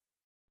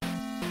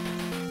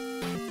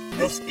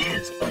This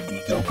is a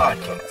Geeko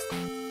podcast.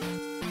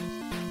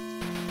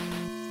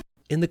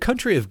 In the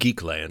country of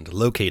Geekland,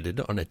 located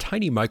on a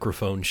tiny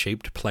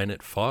microphone-shaped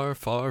planet far,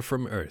 far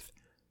from Earth,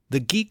 the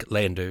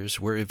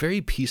Geeklanders were a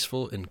very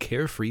peaceful and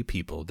carefree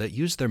people that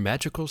used their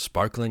magical,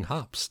 sparkling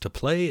hops to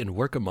play and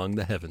work among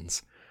the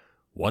heavens.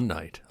 One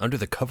night, under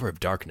the cover of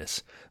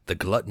darkness, the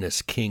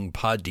gluttonous King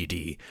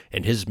Pod-Dee-Dee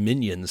and his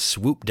minions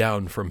swoop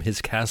down from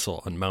his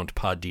castle on Mount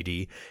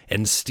Pod-Dee-Dee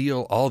and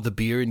steal all the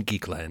beer in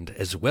Geekland,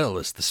 as well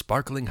as the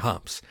sparkling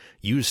hops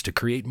used to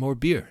create more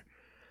beer.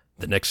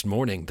 The next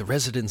morning, the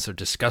residents are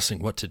discussing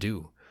what to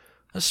do.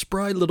 A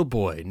spry little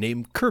boy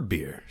named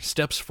Kerbeer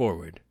steps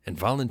forward and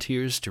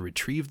volunteers to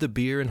retrieve the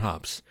beer and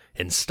hops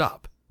and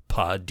stop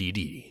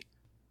Pod-Dee-Dee.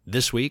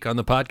 This week on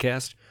the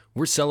podcast,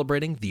 we're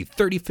celebrating the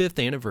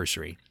 35th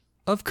anniversary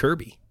of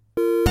Kirby.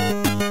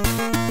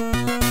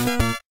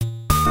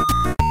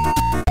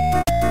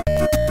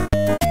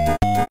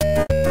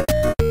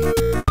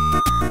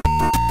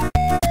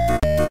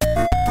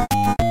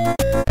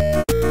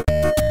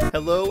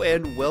 Hello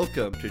and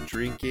welcome to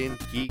Drink In,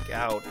 Geek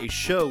Out, a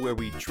show where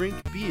we drink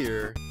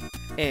beer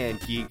and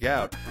geek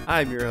out.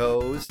 I'm your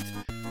host,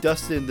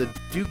 Dustin the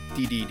Duke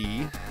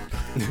DDD,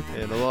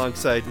 and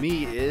alongside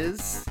me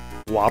is...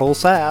 Waddle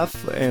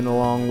Saf, and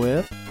along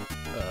with...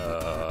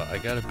 I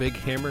got a big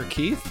hammer,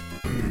 Keith.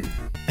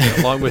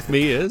 Along with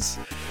me is...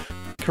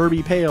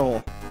 Kirby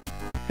Pale.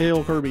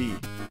 Pale Kirby.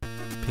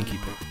 Pinky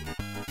Pale.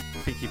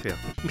 Pinky Pale.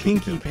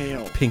 Pinky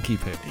Pale. Pinky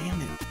Pale.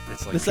 Damn it.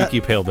 It's like Pinky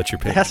Pale, but you're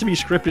It pink. has to be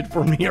scripted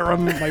for me or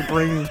my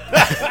brain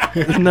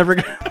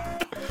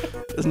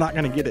is not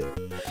going to get it.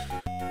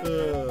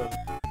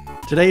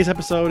 Today's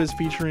episode is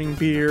featuring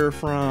beer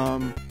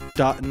from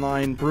Dot and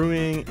Line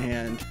Brewing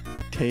and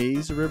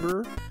Taze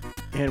River.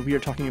 And we are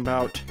talking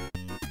about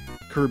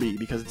Kirby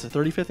because it's the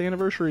 35th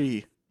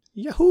anniversary.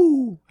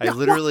 Yahoo! I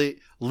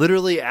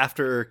literally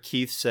after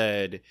Keith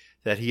said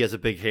that he has a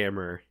big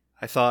hammer,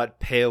 I thought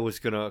Pale was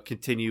going to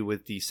continue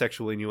with the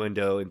sexual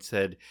innuendo and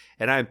said,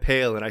 and I'm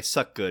pale and I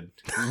suck good.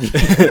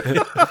 And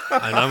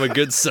I'm a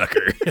good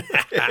sucker.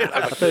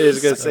 I thought he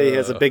was going to say he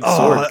has a big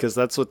sword because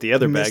that's what the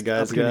other bad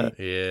guys got.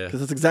 Yeah. Because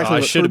that's exactly I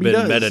what should have Kirby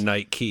been does. Meta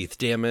Knight Keith,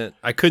 damn it.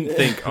 I couldn't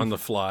think on the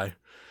fly.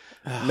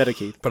 Meta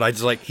Keith. But I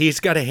just like, he's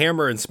got a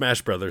hammer in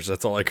Smash Brothers.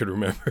 That's all I could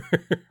remember.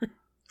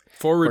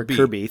 Forward Or B.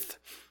 Kirbyth.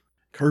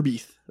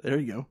 Kirby. There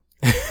you go.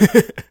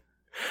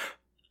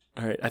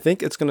 All right, I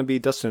think it's going to be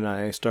Dustin and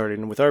I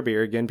starting with our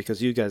beer again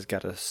because you guys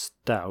got a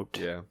stout.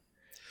 Yeah.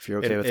 If you're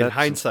okay with In that.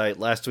 hindsight,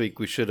 last week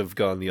we should have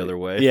gone the other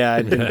way. Yeah,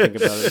 I didn't think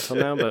about it until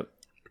now, but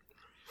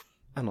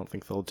I don't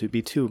think they'll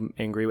be too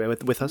angry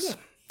with us.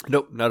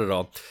 Nope, not at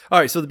all. All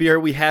right, so the beer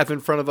we have in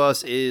front of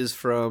us is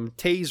from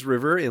Taze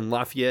River in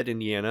Lafayette,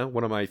 Indiana,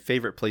 one of my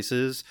favorite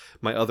places,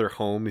 my other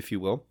home, if you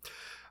will.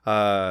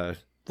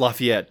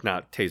 Lafayette,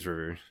 not Taze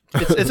River.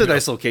 It's a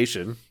nice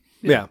location.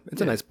 Yeah,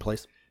 it's a nice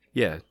place.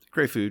 Yeah,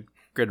 great food,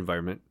 great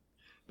environment.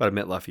 But I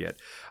meant Lafayette.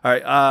 All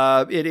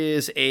right, it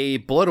is a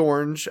blood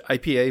orange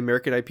IPA,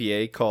 American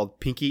IPA, called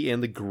Pinky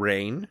and the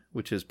Grain,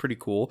 which is pretty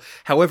cool.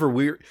 However,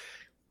 we're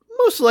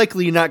most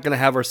likely not going to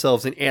have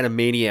ourselves an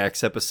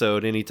Animaniacs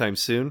episode anytime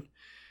soon,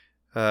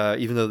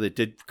 even though they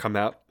did come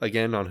out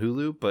again on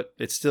Hulu, but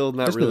it's still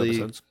not There's no really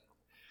episodes.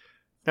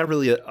 not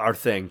really our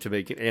thing to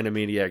make an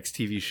Animaniacs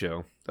TV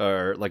show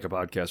or like a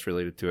podcast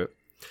related to it.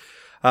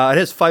 It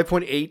has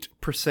 5.8%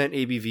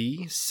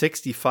 ABV,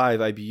 65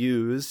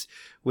 IBUs,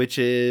 which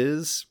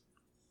is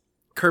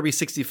Kirby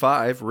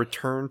 65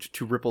 returned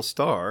to Ripple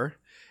Star,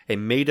 a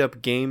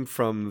made-up game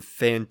from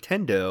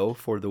Fantendo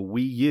for the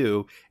Wii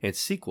U and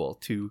sequel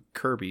to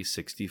Kirby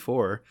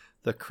 64,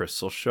 The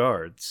Crystal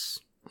Shards.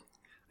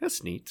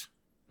 That's neat.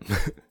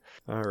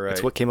 All right.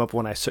 That's what came up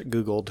when I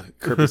Googled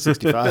Kirby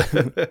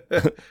 65.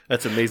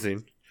 That's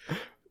amazing.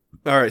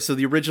 All right, so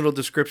the original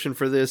description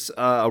for this,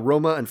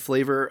 aroma and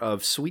flavor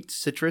of sweet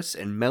citrus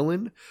and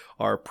melon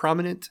are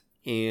prominent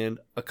and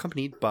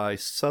accompanied by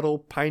subtle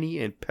piney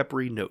and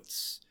peppery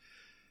notes.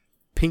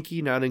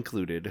 Pinky not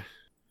included.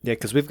 Yeah,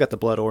 because we've got the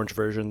blood orange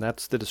version.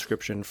 That's the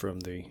description from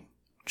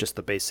just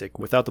the basic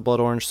without the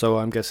blood orange. So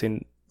I'm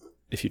guessing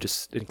if you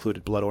just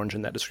included blood orange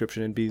in that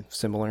description, it'd be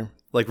similar.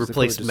 Like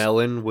replace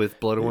melon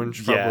with blood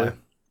orange, probably? Yeah.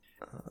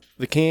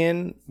 The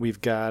can,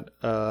 we've got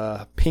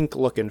a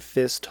pink-looking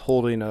fist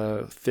holding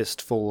a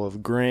fistful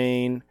of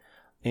grain,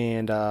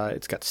 and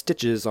it's got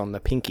stitches on the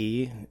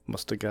pinky.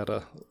 Must have got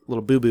a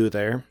little boo-boo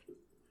there.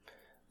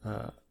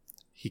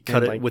 He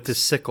cut it like, with his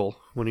sickle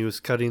when he was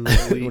cutting the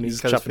wheat. when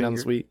he's chopping down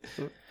the sweet.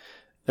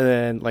 And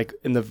then, like,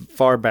 in the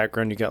far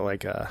background, you got,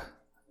 like,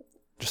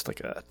 just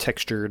like a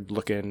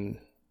textured-looking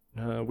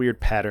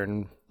weird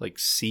pattern. Like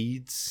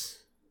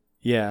seeds?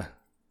 Yeah.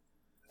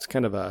 It's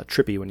kind of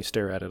trippy when you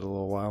stare at it a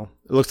little while.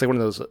 It looks like one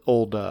of those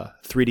old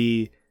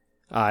 3D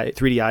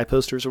eye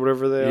posters or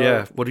whatever they are.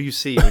 Yeah. What do you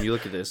see when you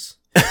look at this?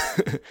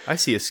 I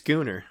see a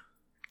schooner.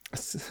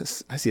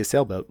 I see a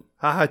sailboat.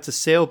 Haha, it's a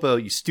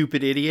sailboat, you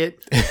stupid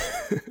idiot.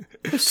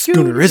 A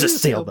schooner is a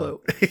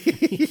sailboat.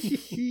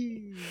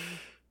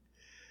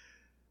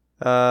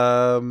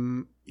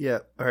 Yeah.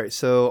 All right.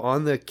 So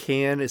on the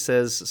can, it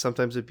says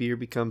sometimes a beer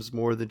becomes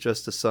more than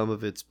just the sum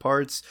of its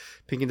parts.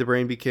 Pinky the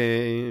Brain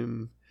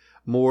became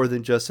more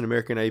than just an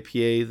American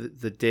IPA.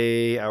 The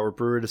day our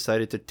brewer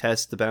decided to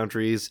test the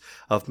boundaries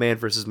of man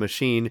versus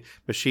machine,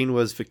 machine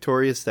was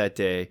victorious that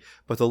day.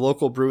 But the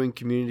local brewing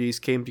communities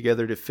came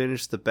together to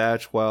finish the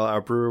batch while our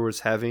brewer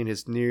was having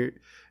his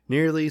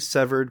nearly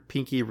severed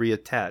pinky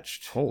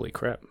reattached. Holy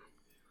crap.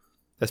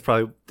 That's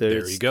probably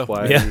There you go.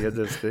 why Yeah. he had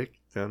the stick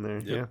down there.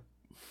 Yeah.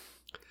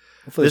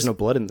 Hopefully there's no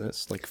blood in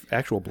this, like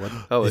actual blood.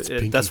 Oh, It's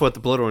pinky. that's what the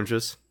blood orange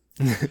is.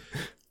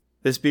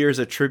 This beer is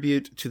a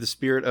tribute to the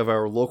spirit of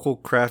our local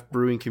craft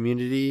brewing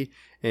community,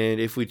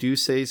 and if we do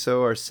say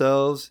so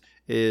ourselves,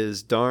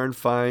 is darn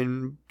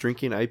fine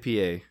drinking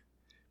IPA.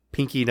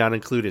 Pinky not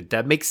included.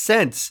 That makes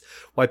sense.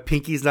 Why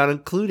Pinky's not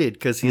included?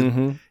 Because he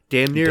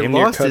damn near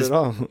lost cut his. it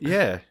off.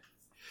 Yeah.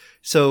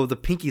 So the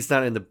Pinky's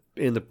not in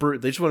the brew.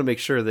 They just want to make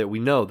sure that we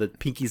know that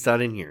Pinky's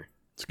not in here.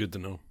 It's good to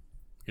know.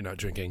 You're not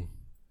drinking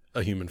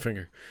a human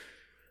finger.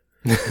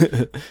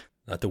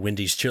 Not the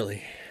Wendy's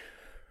chili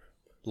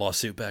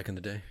lawsuit back in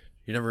the day.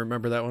 You never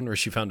remember that one where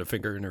she found a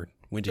finger in her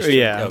Wendy's chili?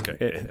 Yeah. Okay.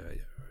 Yeah.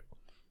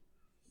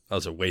 That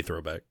was a way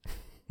throwback.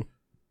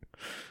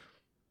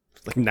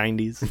 Like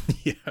 90s.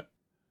 Yeah.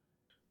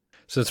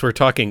 Since we're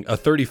talking a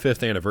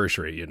 35th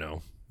anniversary,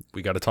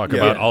 we got to talk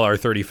about all our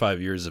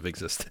 35 years of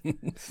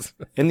existence.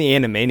 And the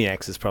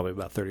Animaniacs is probably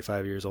about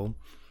 35 years old.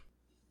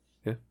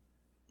 Yeah,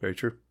 very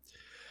true.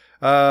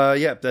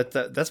 Yeah,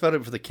 that's about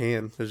it for the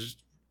can. There's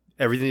just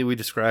everything that we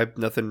described.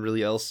 Nothing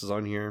really else is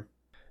on here.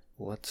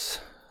 Let's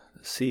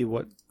see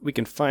what we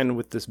can find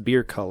with this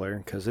beer color,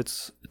 because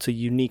it's a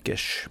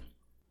unique-ish.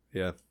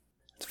 Yeah,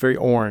 It's very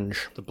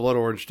orange. the blood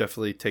orange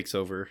definitely takes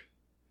over.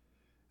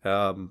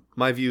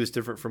 My view is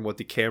different from what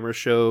the camera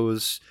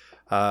shows,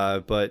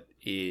 but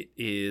it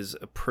is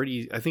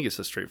I think it's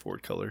a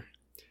straightforward color.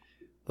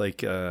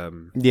 Like,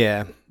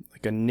 Yeah,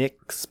 like a Nick.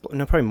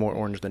 No, probably more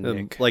orange than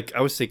Nick. like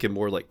I was thinking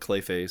more like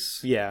Clayface.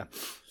 Yeah.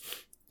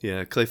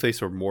 Yeah,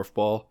 Clayface or Morph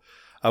Ball.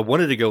 I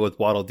wanted to go with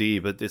Waddle Dee,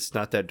 but it's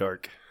not that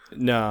dark.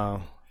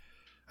 No.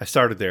 I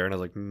started there and I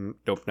was like,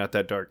 nope, not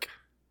that dark.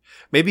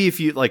 Maybe if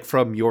you like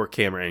from your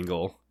camera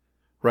angle,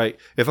 right?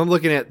 If I'm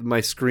looking at my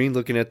screen,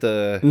 looking at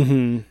the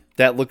Mm-hmm.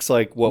 that looks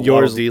like what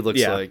Yours- Waddle Dee looks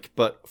yeah. like,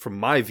 but from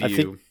my view,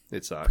 think-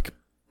 it's not.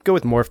 Go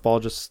with Morph Ball,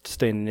 just to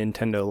stay in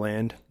Nintendo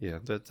land. Yeah,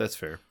 that's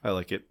fair. I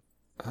like it.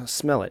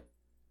 Smell it.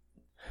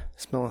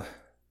 Smell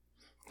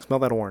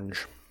that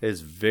orange. It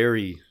is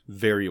very,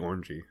 very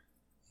orangey.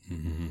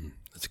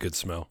 That's a good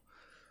smell.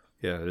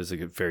 Yeah, it is a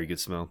very good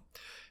smell.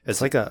 It's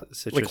like a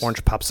citrus.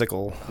 orange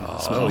popsicle.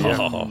 Oh,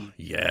 yeah.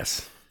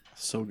 Yes.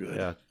 So good.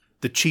 Yeah,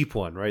 the cheap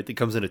one, right? That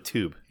comes in a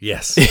tube.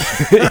 Yes.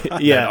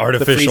 Yeah,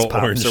 artificial the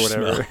freeze pops orange or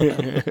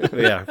whatever.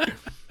 Yeah.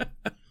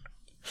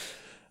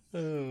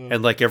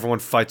 And like everyone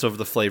fights over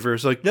the flavor.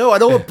 It's like, no, I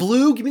don't want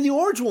blue. Give me the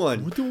orange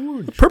one.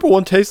 Purple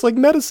one tastes like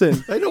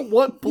medicine. I don't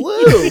want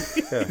blue.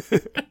 Yeah.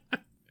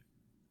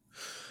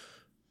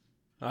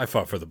 I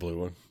fought for the blue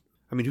one.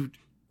 I mean,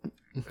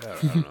 I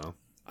don't know.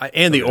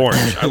 And the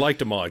orange. I liked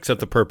them all, except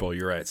the purple.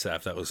 You're right,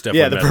 Saf. That was definitely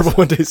Yeah, the medicine. purple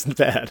one tastes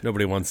bad.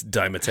 Nobody wants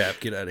Dimetap.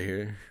 Get out of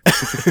here.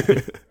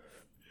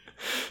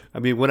 I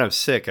mean, when I'm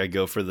sick, I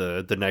go for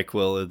the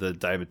NyQuil or the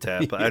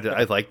Dimetap.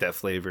 I like that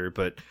flavor,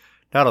 but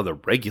not on the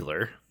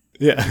regular.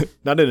 Yeah,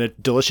 not in a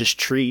delicious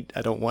treat.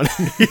 I don't want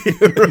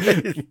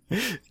it.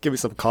 Give me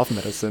some cough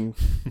medicine.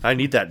 I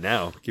need that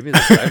now. Give me the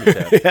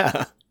Dimetap.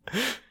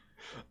 Yeah.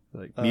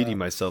 Like muting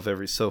myself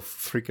every so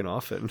freaking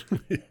often.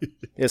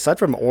 Yeah, aside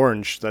from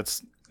orange,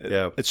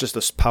 Yeah. it's just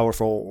this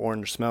powerful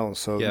orange smell.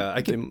 So Yeah,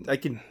 I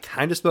can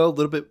kind of smell a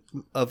little bit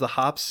of the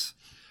hops,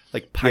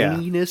 like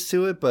pininess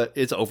to it, but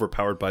it's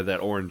overpowered by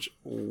that orange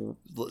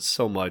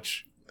so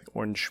much.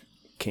 orange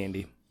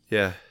candy.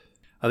 Yeah,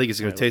 I think it's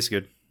going to taste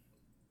good.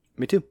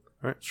 Me too.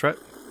 All right, let's try it.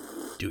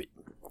 Do it.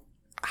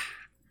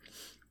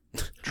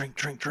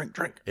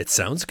 Drink. It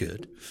sounds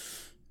good.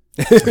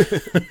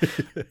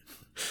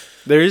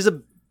 There is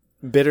a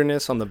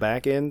bitterness on the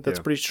back end that's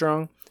Yeah. pretty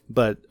strong,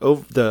 but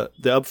the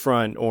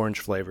upfront orange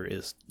flavor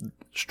is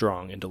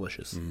strong and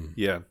delicious.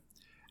 Yeah,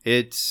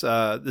 it's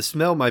the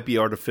smell might be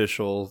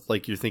artificial,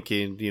 like you're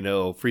thinking,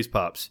 freeze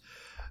pops,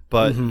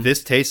 but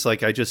this tastes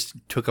like I just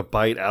took a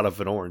bite out of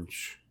an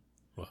orange.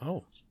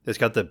 Wow. It's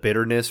got the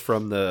bitterness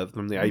from the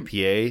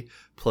IPA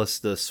plus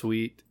the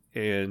sweet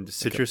and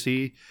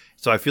citrusy.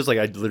 So it feels like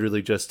I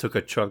literally just took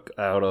a chunk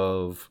out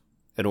of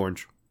an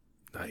orange.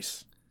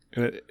 Nice.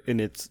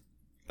 And it's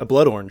a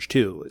blood orange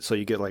too, so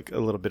you get like a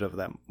little bit of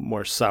that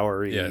more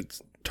soury. Yeah,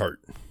 it's tart.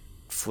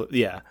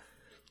 Yeah.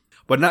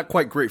 But not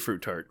quite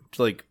grapefruit tart. It's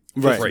like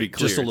Right. just to be Right. Just a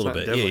clear, it's little not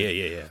bit.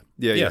 definitely-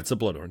 Yeah. Yeah. It's a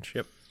blood orange.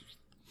 Yep.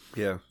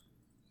 Yeah.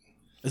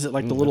 Is it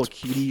like the little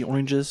cutie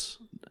oranges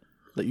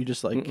that you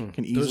just like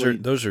can easily?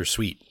 Those are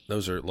sweet.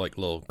 Those are like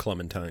little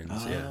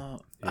clementines. Yeah.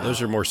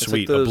 Those are more like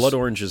sweet. those- A blood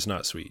orange is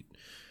not sweet.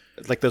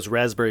 Like those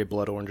raspberry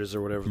blood oranges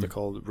or whatever they're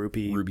called,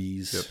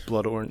 Rubies.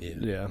 blood orange. Yeah.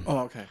 Yeah. Oh,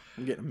 okay.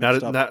 I'm getting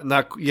mixed up.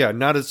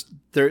 Not as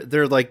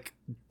they're like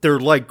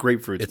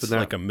grapefruits, It's but not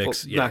like a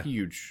mix, well, yeah. not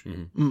huge.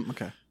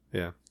 Okay.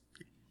 Yeah.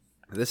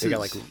 This They is got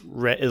like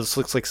red. It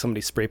looks like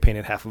somebody spray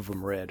painted half of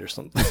them red or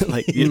something.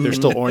 Like they're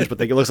still orange, but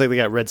it looks like they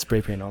got red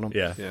spray paint on them.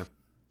 Yeah. yeah.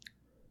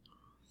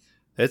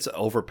 It's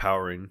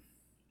overpowering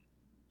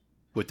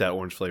with that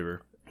orange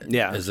flavor.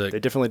 Yeah, Is it they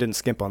definitely didn't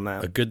skimp on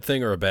a that. good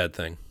thing or a bad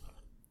thing?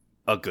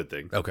 A good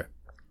thing. Okay.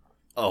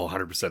 Oh,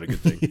 100% a good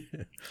thing.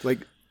 Like,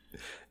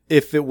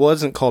 if it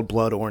wasn't called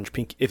blood orange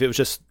pink, if it was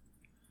just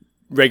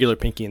regular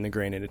pinky in the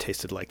grain and it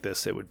tasted like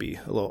this, it would be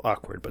a little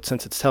awkward. But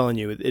since it's telling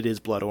you it is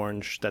blood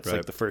orange, that's Right.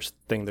 like the first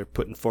thing they're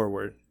putting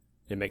forward.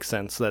 It makes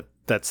sense that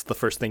that's the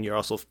first thing you're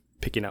also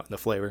picking out in the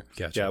flavor.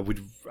 Gotcha. Yeah, I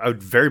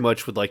would very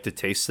much would like to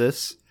taste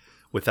this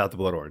without the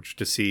blood orange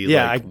to see.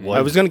 Yeah, like,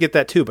 I was going to get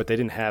that too, but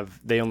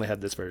they only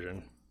had this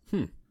version.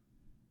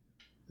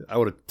 I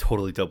would have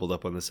totally doubled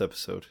up on this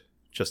episode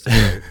just to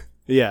try it.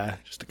 Yeah,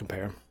 just to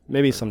compare.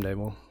 Maybe someday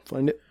we'll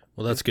find it.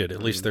 Well, that's good.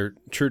 At least they're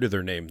true to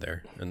their name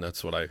there, and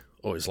that's what I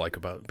always like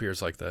about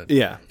beers like that.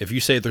 Yeah. If you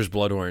say there's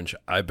blood orange,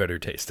 I better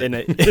taste it.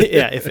 And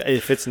yeah,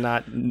 if it's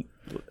not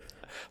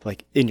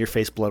like in your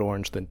face blood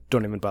orange, then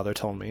don't even bother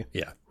telling me.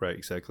 Yeah. Right,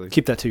 exactly.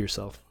 Keep that to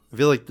yourself. I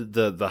feel like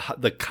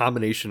the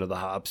combination of the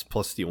hops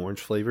plus the orange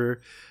flavor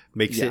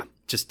makes Yeah. it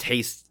just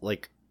taste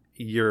like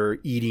you're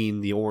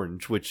eating the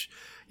orange, which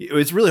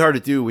it's really hard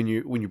to do when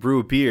you brew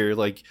a beer.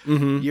 Like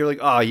you're like,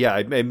 oh yeah,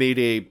 I made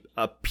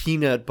a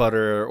peanut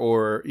butter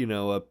or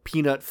a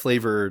peanut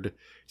flavored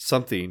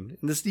something,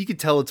 and this you can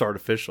tell it's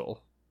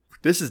artificial.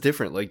 This is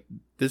different. Like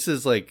this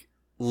is like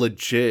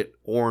legit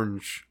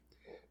orange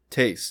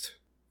taste.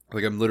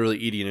 Like I'm literally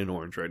eating an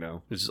orange right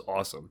now. This is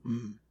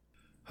awesome.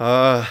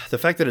 The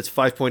fact that it's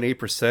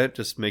 5.8%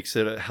 just makes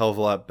it a hell of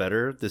a lot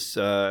better. This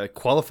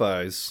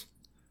qualifies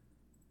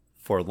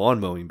for a lawn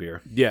mowing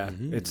beer. Yeah,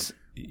 it's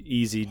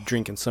easy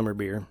drinking summer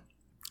beer.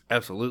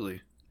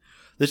 Absolutely.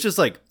 This just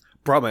like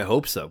brought my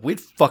hopes up. We had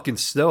fucking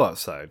snow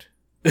outside.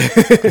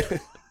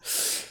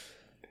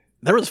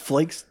 There was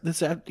flakes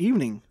this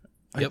evening.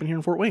 I've Yep. been here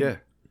in Fort Wayne. Yeah.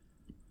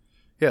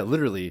 Yeah,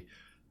 literally.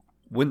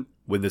 When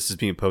this is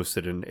being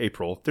posted in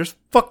April, there's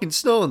fucking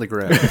snow on the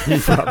ground.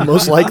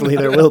 Most likely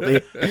there will be.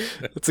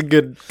 That's a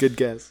good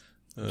guess.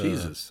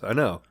 Jesus, I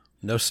know.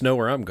 No snow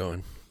where I'm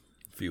going.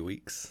 A few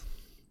weeks.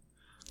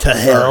 To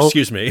Or,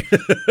 excuse me. You're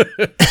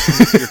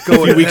A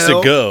going few weeks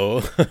hell.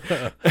 ago.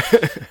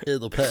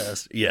 It'll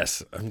pass.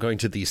 Yes, I'm going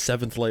to the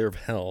 7th layer of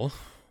hell.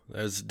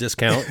 There's a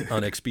discount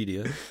on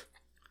Expedia.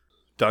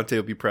 Dante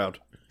will be proud.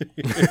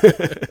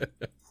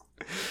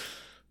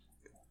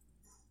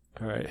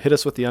 All right, hit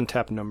us with the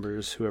untapped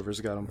numbers,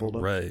 whoever's got them pulled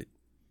up. Right.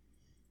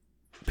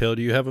 Pill,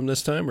 do you have them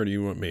this time, or do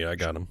you want me? I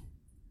got them.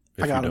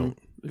 I got them.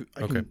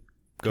 I Okay. can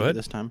Go do it ahead.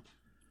 this time.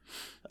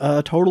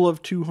 A total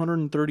of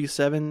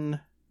 237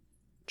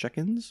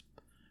 check-ins,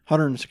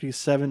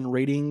 167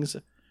 ratings,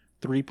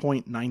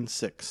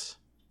 3.96.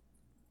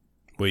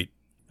 Wait,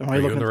 Am are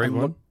you on the right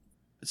one?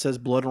 It says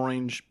blood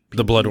orange.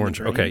 The blood pinky, orange.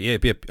 green. Okay,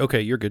 yep.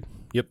 Okay, you're good.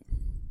 Yep.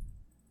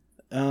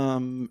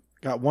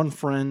 Got one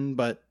friend,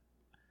 but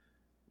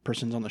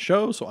person's on the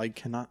show, so I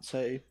cannot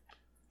say.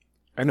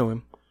 I know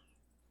him.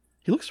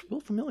 He looks real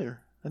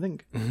familiar. I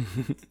think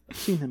I've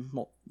seen him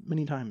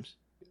many times.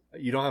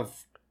 You don't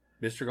have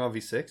Mr. Gone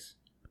V6?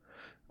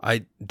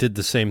 I did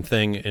the same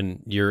thing,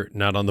 and you're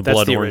not on the That's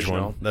blood the orange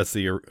original. one. That's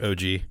the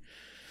OG.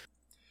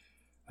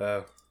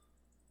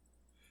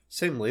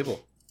 Same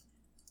label.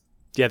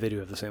 Yeah, they do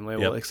have the same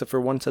label, Yep. except for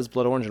one says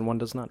blood orange and one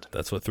does not.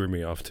 That's what threw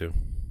me off too.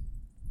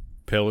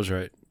 Pale was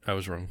right. I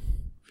was wrong.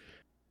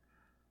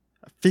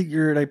 I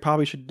figured I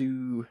probably should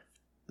do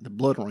the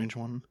blood orange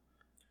one.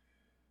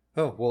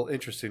 Oh, well,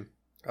 interesting.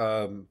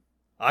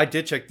 I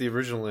did check the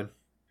original in.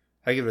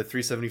 I give it a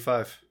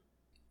 375.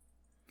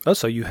 Oh,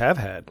 so you have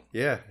had.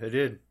 Yeah, I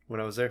did when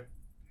I was there.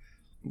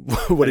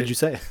 What did you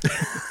say?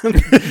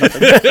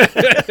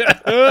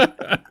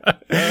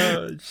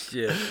 Oh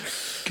shit!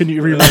 Can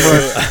you remember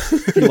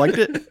if you liked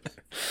it?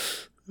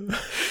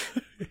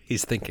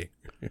 He's thinking.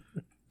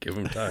 Give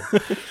him time.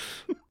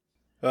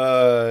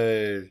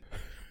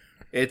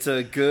 It's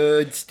a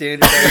good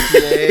standard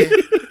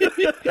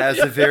IPA. Has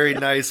a very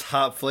nice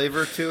hop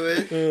flavor to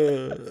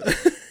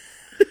it.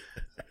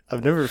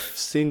 I've never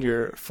seen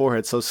your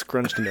forehead so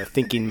scrunched in a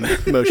thinking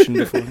motion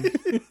before.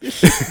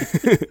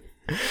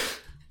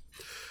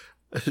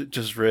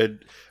 Just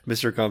read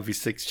Mr. Gone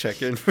V6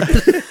 check-in.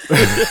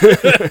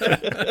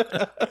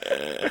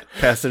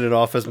 Passing it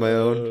off as my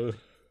own.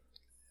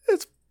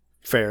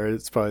 Fair,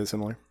 it's probably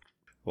similar.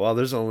 Well,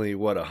 there's only,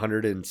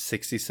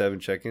 167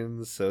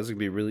 check-ins, so it's going to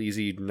be really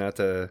easy not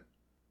to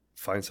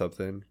find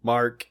something.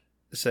 Mark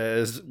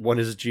says one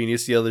is a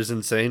genius, the other's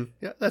insane.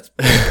 Yeah, that's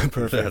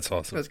Perfect. That's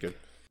awesome. That's good.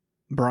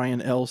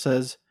 Brian L.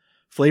 says,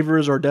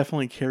 flavors are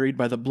definitely carried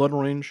by the blood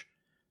orange,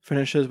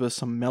 finishes with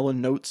some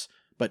melon notes,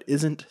 but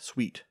isn't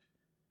sweet.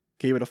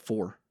 Gave it a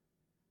 4.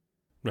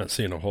 Not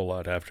seeing a whole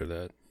lot after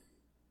that.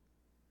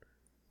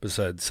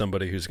 Besides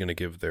somebody who's going to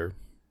give their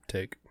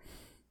take.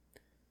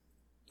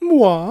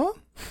 What?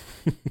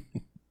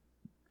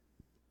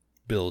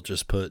 Bill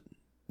just put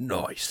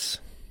nice.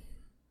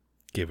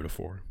 Gave it a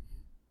 4.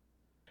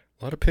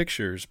 A lot of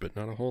pictures, but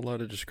not a whole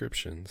lot of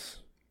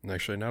descriptions. And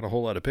actually, not a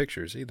whole lot of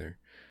pictures either.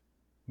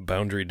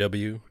 Boundary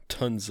W,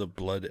 tons of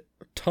blood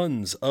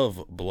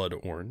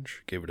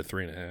orange. Gave it a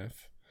 3.5.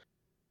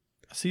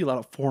 I see a lot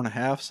of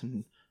 4.5s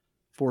and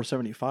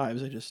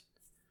 4.75s. I just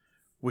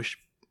wish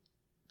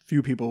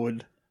few people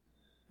would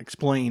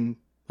explain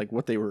like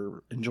what they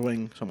were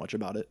enjoying so much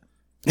about it.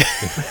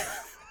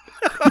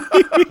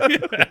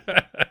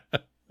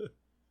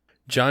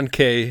 John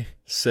K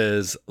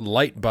says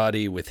light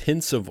body with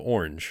hints of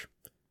orange.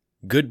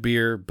 Good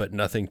beer, but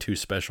nothing too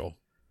special.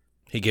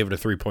 He gave it a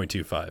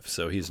 3.25,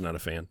 so he's not a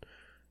fan.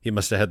 He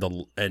must have had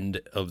the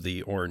end of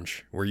the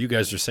orange, where you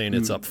guys are saying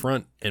it's up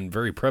front and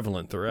very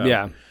prevalent throughout.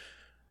 Yeah.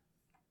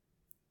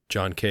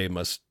 John K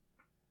must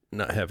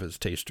not have his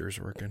tasters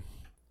working.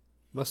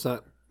 Must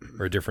not.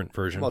 Or a different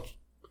version.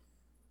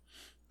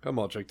 I'm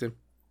all checked in.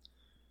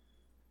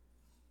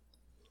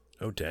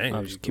 Oh, dang.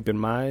 I'm just keeping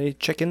my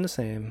check-in the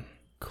same.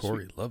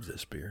 Corey loves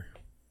this beer.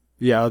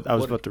 Yeah, I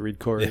was about to read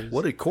Corey.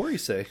 What did Corey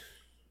say?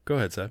 Go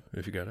ahead, Seb,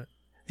 if you got it.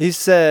 He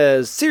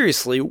says,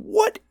 seriously,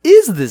 what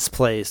is this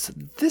place?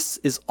 This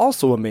is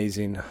also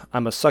amazing.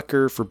 I'm a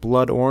sucker for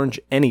blood orange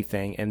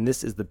anything, and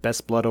this is the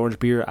best blood orange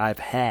beer I've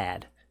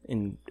had.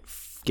 And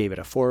gave it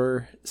a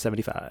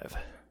 4.75.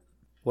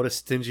 What a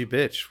stingy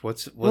bitch.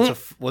 What's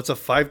a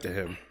 5 to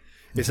him?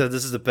 He said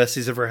this is the best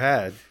he's ever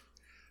had.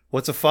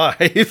 What's a 5?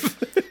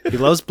 He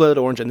loves blood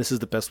orange, and this is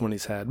the best one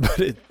he's had, but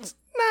it's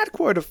not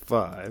quite a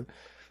 5.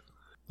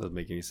 Doesn't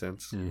make any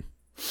sense.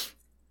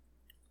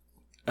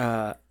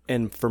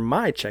 And for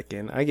my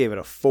check-in, I gave it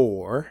a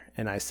 4,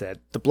 and I said,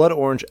 the blood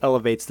orange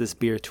elevates this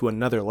beer to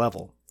another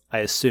level, I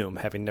assume,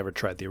 having never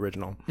tried the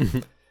original.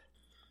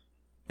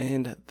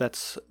 And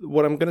that's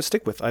what I'm going to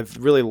stick with. I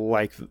really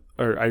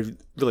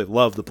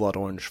love the blood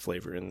orange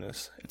flavor in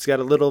this. It's got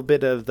a little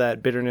bit of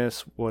that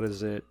bitterness. What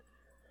is it?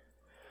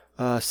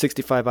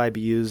 65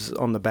 IBUs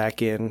on the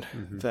back end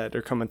that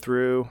are coming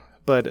through,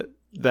 but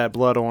that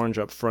blood orange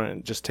up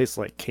front just tastes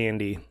like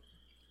candy.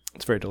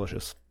 It's very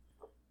delicious.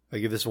 I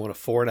give this one a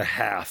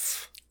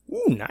 4.5.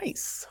 Ooh,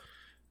 nice.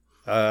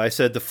 I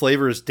said the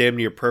flavor is damn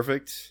near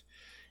perfect.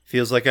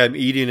 Feels like I'm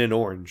eating an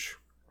orange.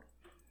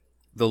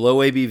 The low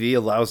ABV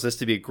allows this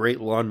to be a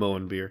great lawn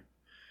mowing beer.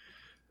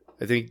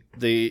 I think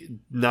they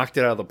knocked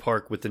it out of the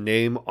park with the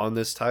name on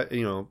this on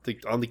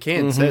the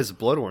can says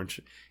blood orange,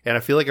 and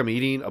I feel like I'm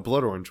eating a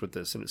blood orange with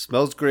this, and it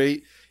smells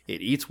great. It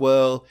eats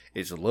well.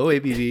 It's a low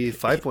ABV,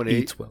 5.8.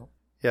 Eats well.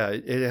 Yeah,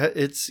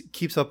 it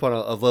keeps up on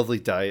a lovely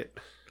diet.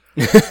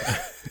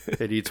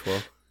 It eats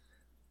well.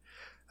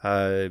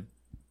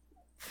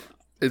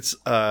 It's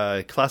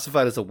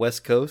classified as a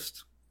West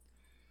Coast,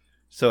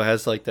 so it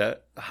has like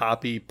that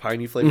hoppy,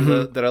 piney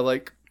flavor that I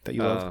like. That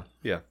you love.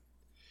 Yeah.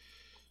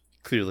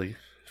 Clearly,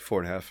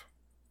 4.5.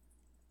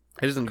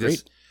 I just think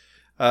Great.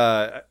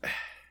 I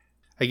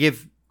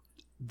give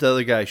the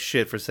other guy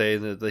shit for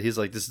saying that he's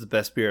like, this is the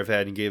best beer I've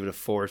had, and gave it a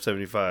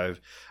 4.75.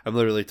 I'm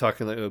literally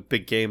talking like a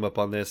big game up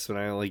on this, and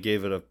I only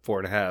gave it a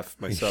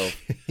 4.5 myself.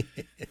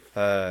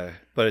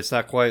 But it's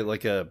not quite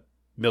like a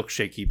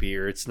milkshakey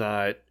beer. It's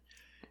not,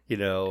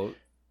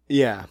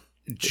 Yeah.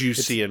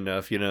 juicy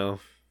enough,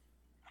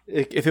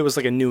 If it was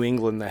like a New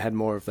England that had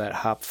more of that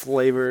hop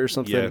flavor or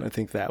something, Yeah. I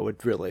think that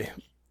would really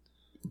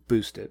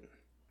boost it.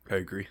 I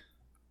agree.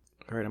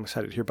 All right, I'm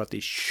excited to hear about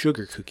these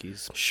sugar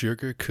cookies.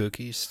 Sugar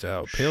cookie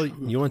stout. Pale,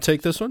 you want to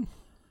take this one?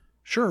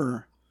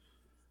 Sure.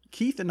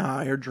 Keith and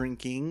I are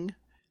drinking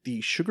the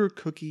Sugar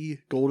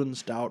Cookie Golden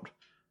Stout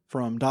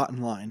from Dot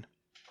and Line.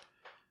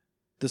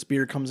 This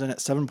beer comes in at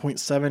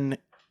 7.7%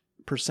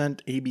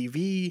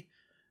 ABV.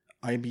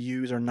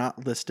 IBUs are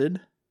not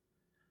listed.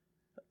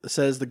 It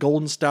says the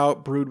Golden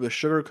Stout brewed with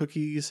sugar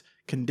cookies,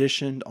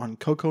 conditioned on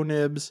cocoa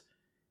nibs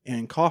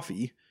and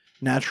coffee.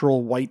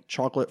 Natural white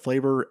chocolate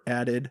flavor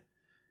added.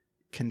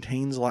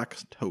 Contains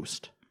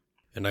lactose.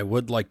 And I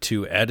would like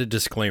to add a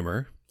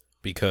disclaimer,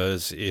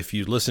 because if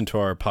you listen to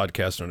our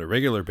podcast on a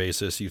regular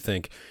basis, you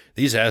think,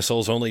 these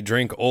assholes only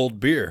drink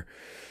old beer.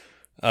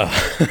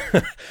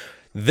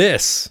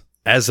 This,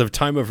 as of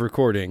time of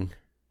recording,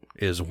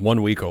 is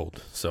 1 week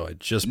old. So I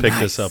just picked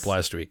this up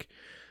last week.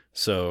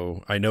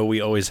 So I know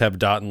we always have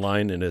Dot and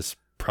Line, and it's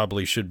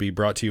probably should be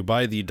brought to you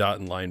by the Dot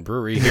and Line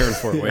Brewery here in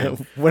Fort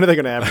Wayne. When are they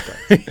going to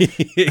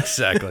advertise?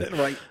 Exactly.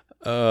 Right.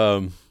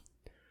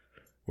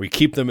 We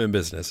keep them in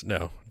business.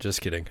 No, just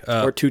kidding.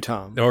 Or Two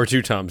Tom. Or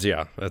Two Toms,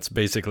 yeah. That's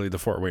basically the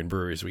Fort Wayne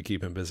breweries we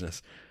keep in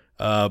business.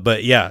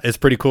 But yeah, it's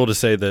pretty cool to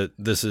say that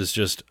this is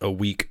just a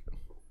week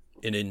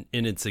in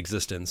its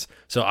existence.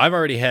 So I've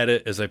already had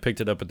it as I picked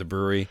it up at the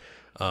brewery,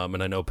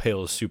 and I know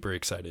Pale is super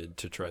excited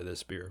to try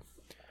this beer.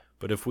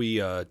 But if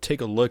we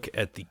take a look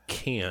at the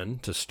can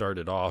to start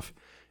it off,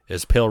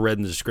 as Pale read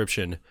in the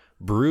description,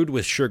 brewed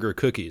with sugar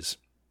cookies.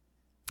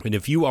 And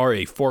if you are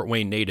a Fort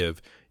Wayne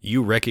native,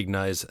 you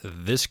recognize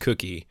this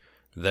cookie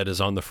that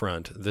is on the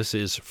front. This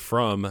is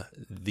from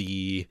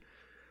the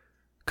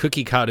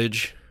Cookie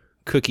Cottage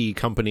Cookie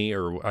Company,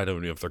 or I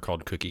don't know if they're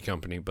called Cookie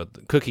Company, but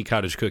the Cookie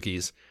Cottage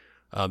cookies.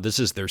 This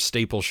is their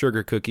staple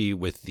sugar cookie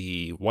with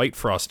the white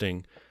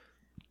frosting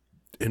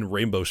and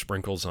rainbow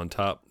sprinkles on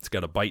top. It's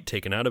got a bite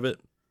taken out of it.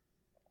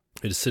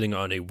 It is sitting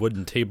on a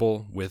wooden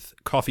table with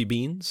coffee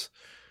beans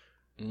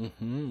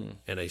and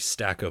a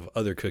stack of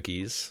other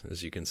cookies,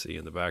 as you can see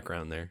in the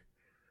background there.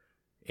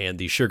 And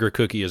the sugar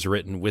cookie is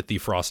written with the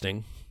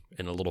frosting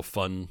in a little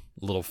fun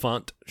little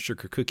font,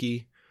 sugar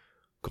cookie,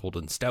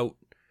 golden stout.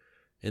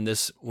 And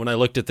this, when I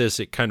looked at this,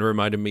 it kind of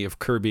reminded me of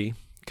Kirby,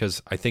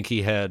 because I think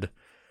he had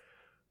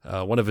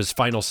one of his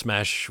final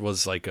smash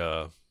was like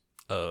a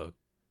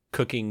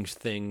cooking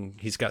thing.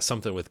 He's got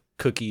something with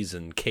cookies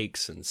and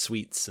cakes and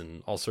sweets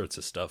and all sorts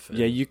of stuff. And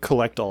Yeah, you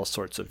collect all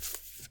sorts of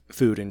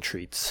food and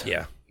treats.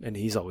 yeah. And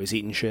he's always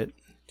eating shit.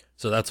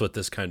 So that's what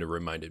this kind of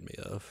reminded me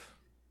of.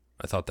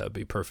 I thought that would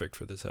be perfect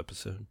for this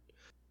episode.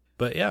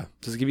 But yeah.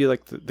 Does it give you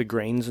like the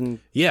grains and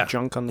Yeah.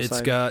 junk on the side?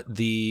 It's got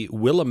the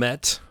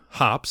Willamette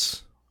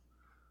hops.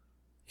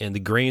 And the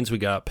grains we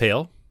got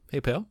Pale.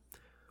 Hey, Pale.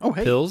 Oh,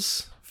 hey.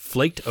 Pills,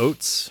 flaked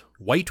oats,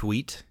 white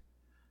wheat,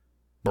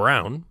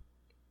 brown,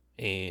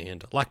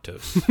 and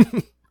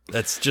lactose.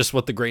 That's just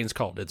what the grain's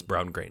called. It's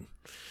brown grain.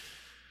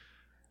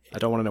 I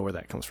don't want to know where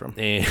that comes from.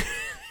 And,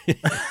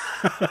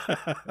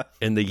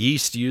 and the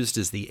yeast used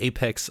is the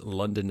Apex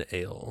London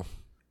Ale.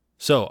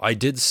 So I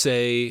did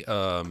say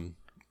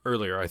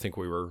earlier, I think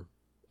we were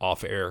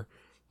off air,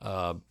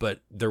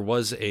 but there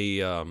was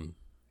a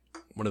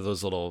one of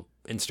those little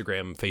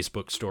Instagram,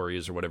 Facebook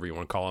stories or whatever you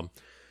want to call them,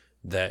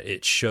 that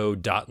it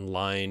showed Dot and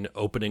Line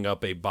opening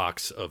up a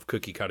box of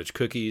Cookie Cottage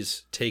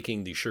cookies,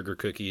 taking the sugar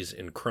cookies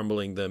and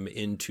crumbling them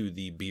into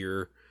the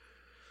beer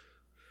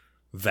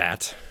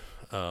vat,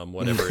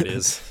 whatever it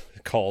is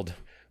called.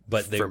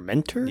 But they,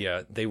 Fermenter?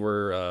 yeah, they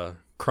were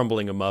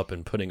crumbling them up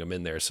and putting them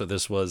in there. So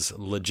this was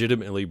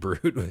legitimately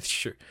brewed with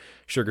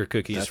sugar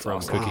cookies That's from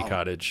awesome. Cookie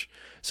Cottage.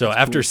 So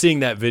after seeing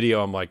that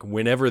video, I'm like,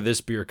 whenever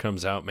this beer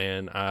comes out,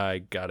 man, I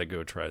gotta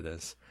go try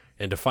this.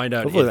 And to find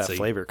out Hopefully it's that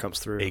flavor comes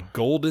through. a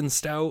golden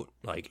stout,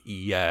 like,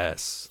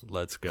 yes,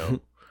 let's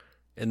go.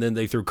 And then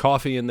they threw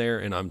coffee in there,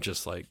 and I'm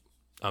just like,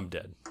 I'm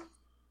dead.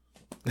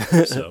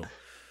 So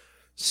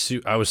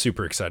I was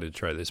super excited to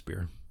try this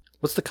beer.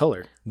 What's the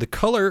color? The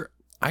color,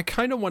 I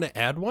kind of want to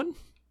add one.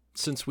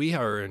 Since we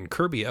are in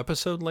Kirby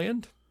episode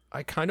land,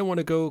 I kind of want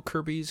to go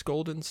Kirby's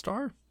Golden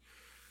Star.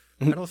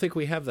 I don't think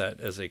we have that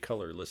as a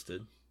color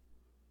listed.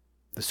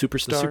 The The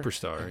Superstar?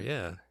 Superstar,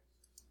 yeah.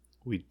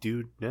 We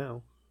do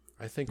now.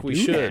 I think we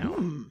should.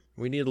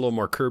 We need a little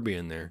more Kirby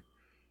in there.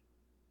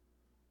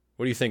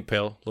 What do you think,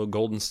 Pale? A little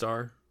Golden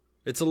Star?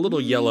 It's a little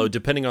yellow,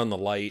 depending on the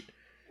light.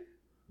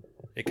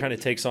 It kind of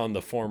takes on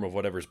the form of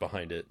whatever's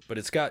behind it. But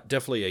it's got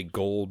definitely a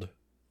gold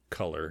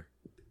color,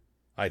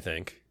 I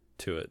think,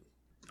 to it.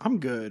 I'm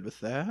good with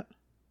that.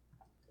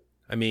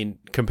 I mean,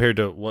 compared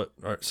to what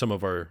are some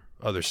of our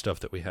other stuff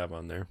that we have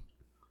on there.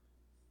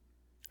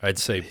 I'd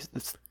say,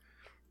 It's,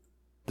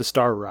 the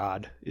Star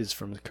Rod is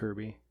from the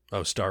Kirby.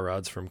 oh, Star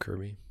Rod's from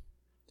Kirby.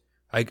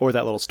 Or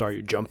that little star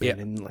you jump Yeah, in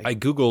and like I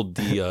Googled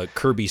the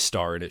Kirby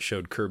star, and it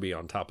showed Kirby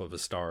on top of a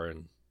star,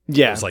 and it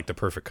yeah. was like the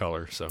perfect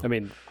color. So I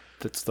mean,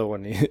 that's the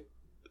one.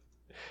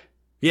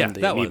 yeah, and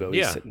the that amiibo one.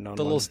 he's Yeah, sitting on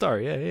the little one. star.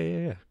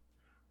 Yeah.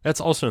 That's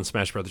also in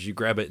Smash Brothers. You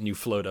grab it and you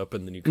float up,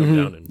 and then you come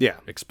down and Yeah.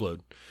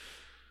 explode.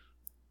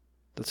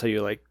 That's how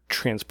you like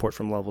transport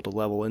from level to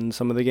level in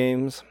some of the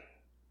games.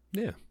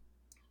 Yeah.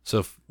 So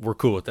if we're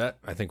cool with that,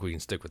 I think we can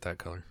stick with that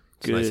color.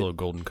 It's a nice Good. little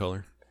golden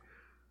color.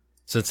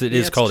 Since it Yeah,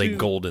 is it's called a too-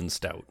 golden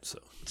stout. So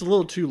It's a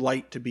little too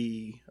light to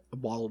be a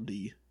Waddle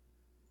Dee.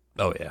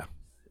 oh yeah,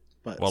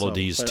 But Waddle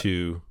Dee's but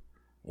too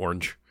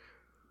orange.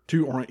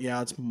 too orange.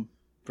 Yeah, it's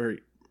very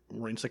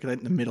orange. Like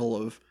in the middle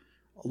of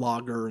a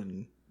lager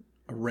and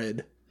a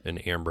red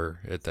And amber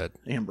at that.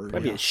 amber.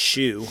 Might be yeah. a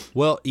shoe.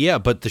 Well, yeah,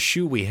 but the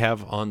shoe we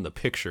have on the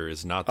picture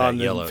is not that On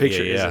the yellow.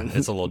 picture yeah, isn't.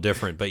 it's a little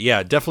different. But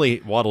yeah,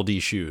 definitely Waddle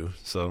Dee shoe.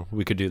 So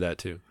we could do that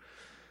too.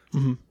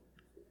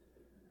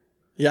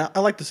 Yeah, I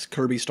like this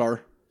Kirby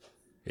star.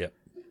 Yep.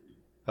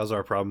 That was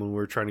our problem when we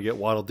were trying to get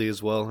Waddle Dee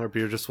as well. Our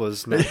beer just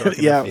was not dark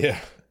Yeah. enough. Yeah.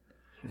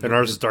 And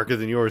ours is darker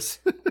than yours.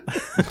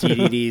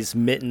 DDD's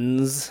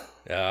mittens.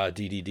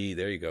 DDD.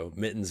 There you go.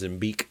 Mittens and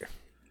beak.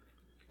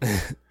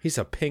 He's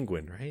a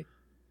penguin, right?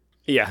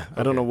 Yeah,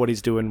 I don't know what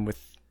he's doing with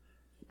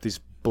these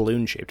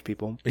balloon-shaped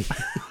people.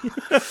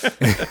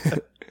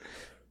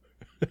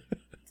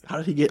 How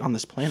did he get on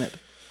this planet?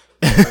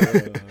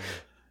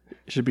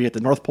 Should be at the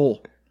North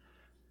Pole.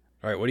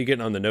 All right, what are you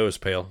getting on the nose,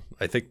 Pale?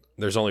 I think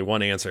there's only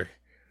one answer.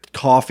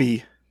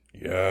 Coffee.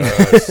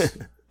 Yes.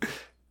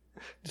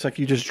 It's like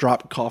you just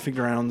drop coffee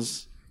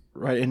grounds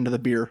right into the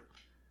beer.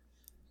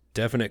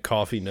 Definite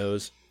coffee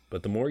nose.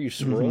 But the more you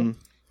swirl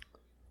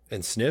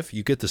and sniff,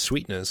 you get the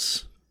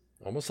sweetness,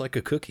 almost like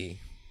a cookie.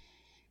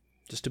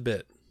 Just a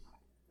bit.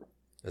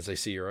 As I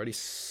see, you're already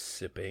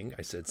sipping.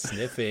 I said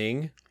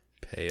sniffing.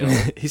 Pale.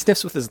 He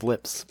sniffs with his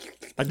lips.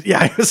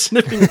 I was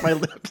sniffing with my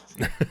lips.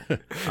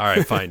 All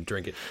right, fine.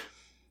 Drink it.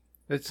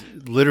 It's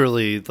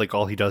literally like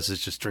all he does is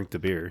just drink the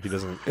beer. He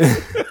doesn't.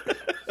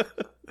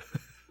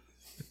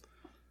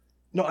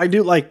 No, I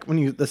do like when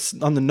you this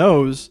on the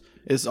nose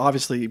is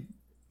obviously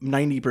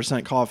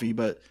 90% coffee,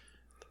 but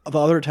the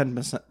other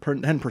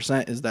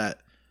 10% is that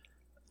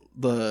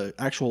the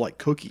actual like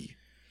cookie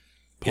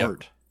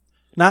part.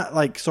 Not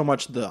like so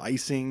much the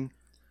icing,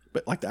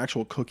 But like the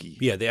actual cookie.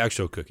 Yeah, the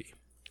actual cookie,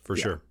 for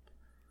sure.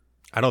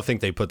 I don't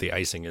think they put the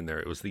icing in there.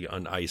 It was the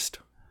uniced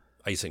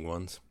icing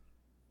ones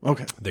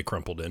Okay. they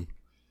crumpled in.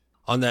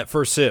 On that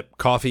first sip,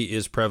 coffee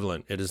is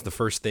prevalent. It is the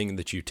first thing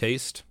that you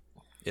taste.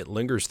 It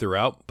lingers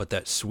throughout, but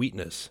that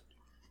sweetness.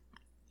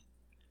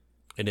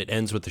 And it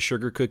ends with the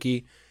sugar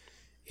cookie,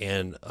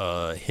 and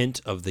a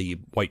hint of the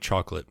white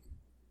chocolate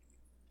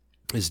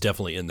is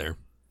definitely in there.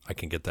 I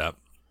can get that.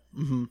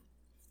 Mm-hmm.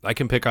 I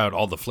can pick out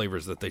all the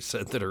flavors that they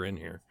said that are in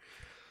here,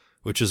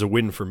 which is a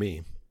win for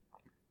me.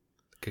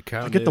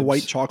 Cacao I get the nibs.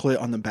 white chocolate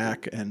on the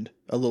back end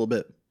a little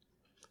bit.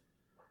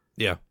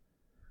 Yeah.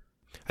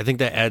 I think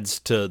that adds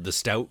to the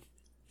stout.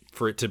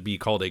 For it to be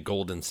called a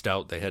golden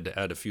stout, they had to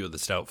add a few of the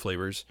stout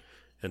flavors,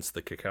 hence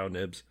the cacao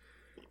nibs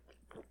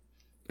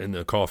and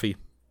the coffee.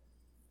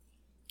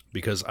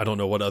 Because I don't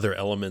know what other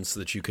elements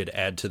that you could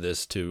add to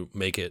this to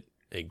make it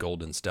a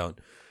golden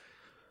stout.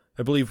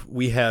 I believe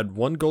we had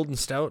one golden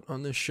stout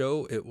on this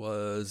show. It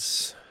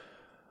was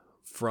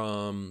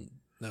from,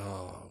 it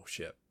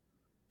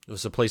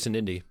was a place in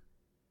Indy.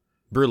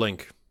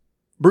 Brewlink.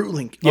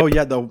 Brewlink. Yep. Oh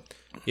yeah,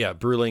 Yeah,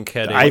 Brewlink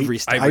had The a Ivory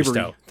Stout. Ivory Ivory.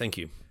 Stout. Thank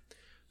you.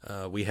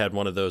 We had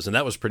one of those, and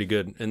that was pretty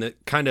good. And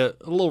it kind of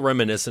a little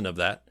reminiscent of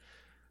that.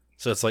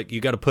 So it's like you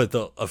got to put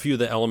a few of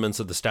the elements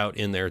of the stout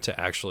in there to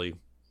actually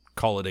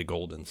call it a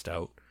golden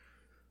stout.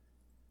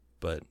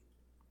 But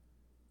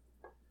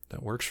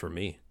that works for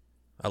me.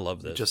 I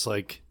love this. Just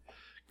like a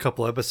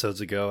couple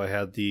episodes ago, I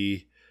had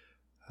the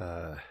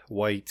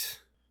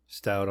white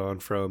stout on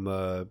from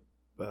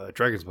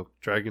Dragon's Milk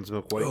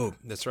White. Oh,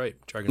 that's right.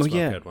 Dragon's Milk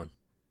yeah. had one.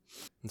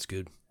 That's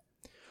good.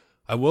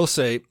 I will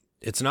say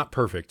it's not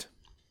perfect.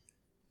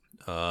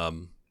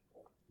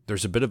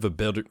 There's a bit of a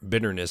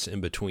bitterness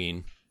in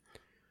between.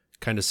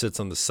 Kind of sits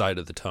on the side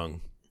of the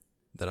tongue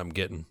that I'm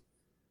getting.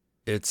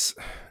 It's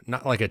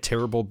not like a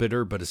terrible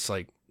bitter, but it's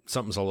like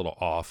something's a little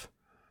off.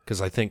 Because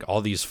I think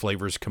all these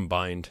flavors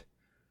combined,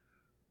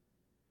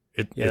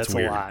 it's that's a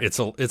weird. lot. It's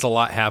a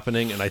lot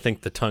happening, and I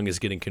think the tongue is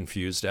getting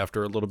confused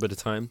after a little bit of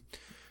time.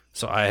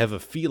 So I have a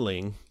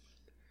feeling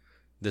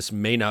this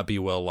may not be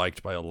well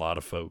liked by a lot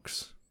of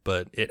folks,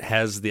 but it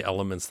has the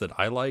elements that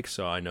I like,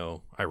 so I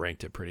know I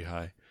ranked it pretty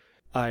high.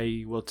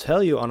 I will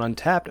tell you on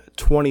Untappd,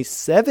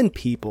 27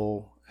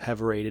 people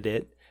have rated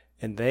it,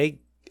 and they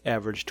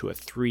averaged to a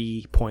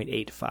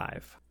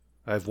 3.85.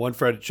 I have one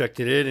friend who checked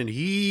it in, and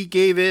he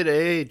gave it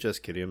a...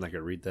 Just kidding, I'm not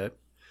going to read that.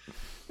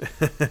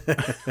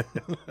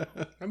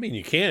 I mean,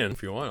 you can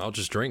if you want. I'll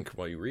just drink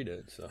while you read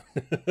it. So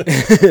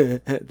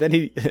Then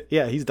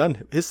he's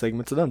done. His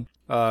segment's done.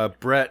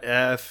 Brett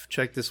F.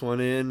 checked this one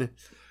in.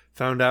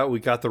 Found out we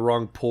got the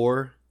wrong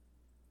pour.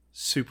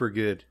 Super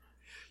good.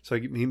 So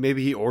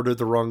maybe he ordered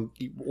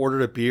he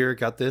ordered a beer,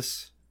 got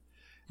this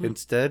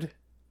instead.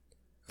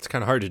 it's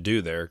kind of hard to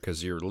do there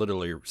because you're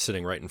literally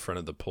sitting right in front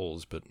of the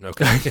pools. But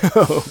okay.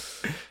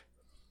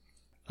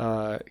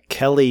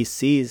 Kelly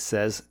C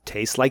says,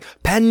 tastes like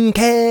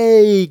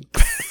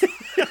pancakes.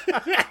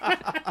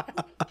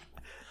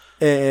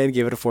 And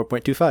gave it a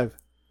 4.25.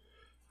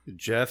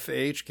 Jeff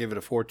H. gave it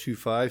a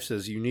 4.25.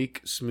 Says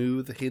unique,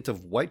 smooth hint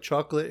of white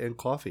chocolate and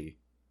coffee.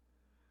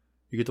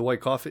 You get the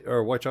white coffee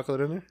or white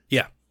chocolate in there?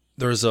 Yeah,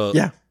 there's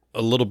a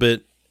little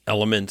bit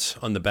element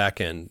on the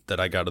back end that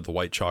I got of the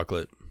white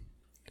chocolate,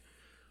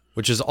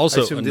 which is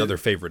also another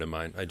favorite of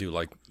mine. I do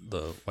like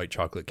the white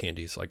chocolate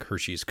candies, like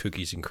Hershey's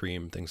Cookies and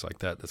Cream, things like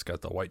that. That's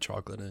got the white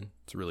chocolate in.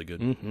 It's really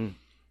good. Mm-hmm.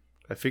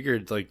 I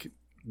figured like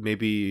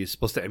maybe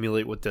supposed to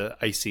emulate what the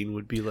icing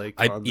would be like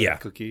on the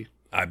cookie.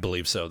 I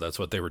believe so. That's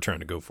what they were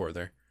trying to go for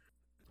there.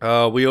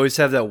 We always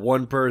have that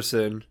one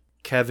person,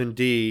 Kevin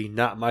D.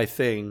 Not my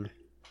thing.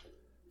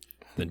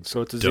 Then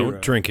So it's a don't 0.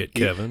 drink it,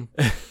 Kevin.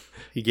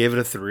 He gave it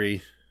a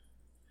 3,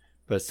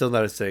 but it's still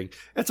not his thing.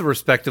 That's a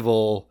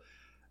respectable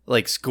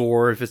like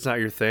score if it's not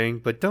your thing,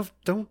 but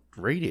don't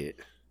rate it.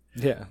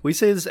 Yeah. We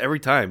say this every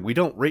time. We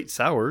don't rate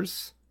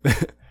sours.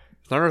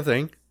 It's not our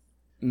thing.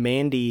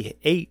 Mandy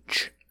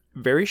H.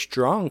 Very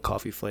strong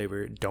coffee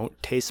flavor.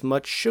 Don't taste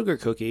much sugar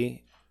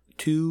cookie.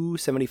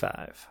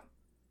 2.75.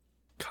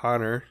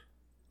 Connor,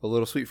 a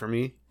little sweet for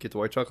me. Get the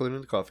white chocolate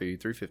in the coffee,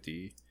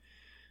 3.50.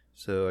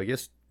 So I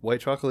guess white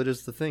chocolate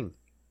is the thing.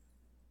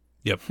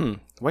 Yep.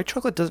 White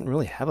chocolate doesn't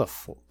really have a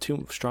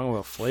too strong of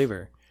a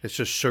flavor. It's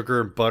just sugar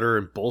and butter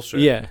and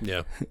bullshit. Yeah.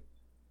 Yeah.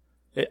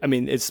 I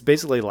mean, it's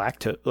basically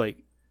lactose. Like,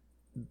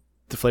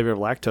 the flavor of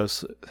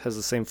lactose has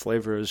the same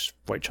flavor as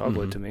white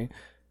chocolate to me.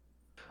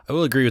 I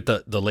will agree with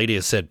the lady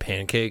who said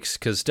pancakes,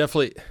 because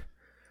definitely,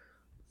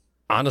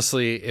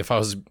 honestly, if I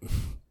was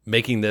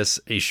making this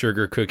a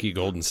sugar cookie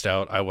golden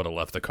stout, I would have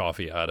left the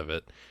coffee out of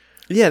it.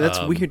 Yeah, that's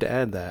weird to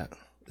add that.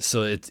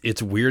 So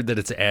it's weird that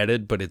it's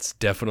added, but it's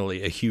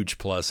definitely a huge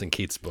plus in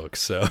Kate's book.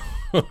 So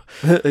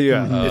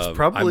Yeah. It's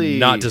probably I'm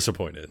not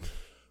disappointed.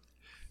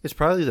 It's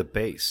probably the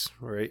base,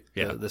 right?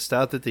 Yeah. The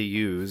stout that they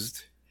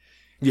used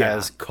Yeah.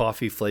 has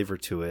coffee flavor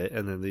to it,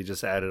 and then they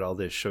just added all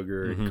this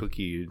sugar and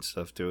cookie and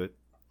stuff to it.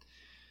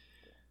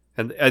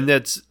 And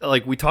that's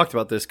like we talked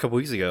about this a couple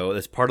weeks ago.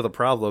 That's part of the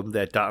problem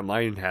that Dot and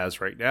Line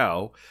has right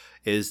now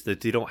is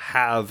that they don't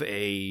have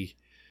a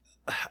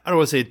I don't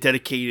want to say a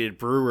dedicated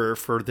brewer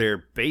for their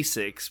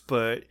basics,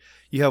 but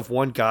you have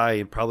one guy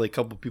and probably a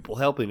couple people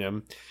helping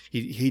him.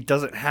 He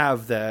doesn't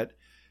have that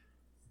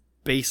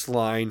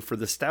baseline for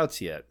the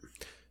stouts yet.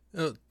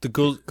 The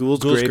Gould's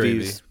Gravy Gravy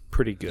is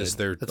pretty good. is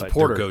their, That's a their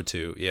porter.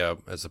 go-to,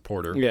 as a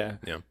porter. Yeah.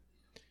 Yeah.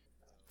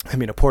 I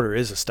mean, a porter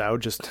is a stout,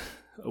 just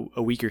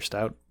a weaker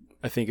stout,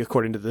 I think,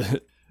 according to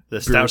the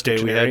Stout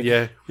day we had,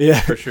 Dictionary. yeah,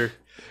 Yeah. for sure.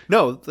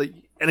 No,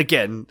 and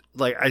again,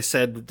 like I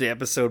said the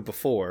episode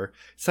before,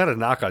 it's not a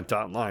knock on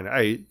Dot Line.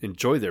 I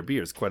enjoy their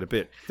beers quite a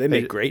bit. They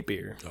make great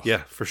beer.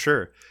 Yeah, for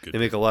sure. Good They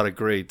make a lot of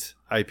great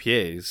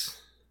IPAs.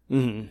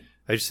 Mm-hmm.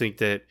 I just think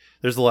that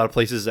there's a lot of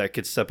places that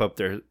could step up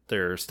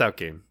their stout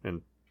game,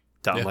 and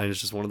Dot Line is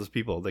just one of those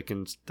people that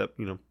can step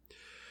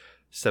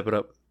it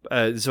up.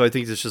 So I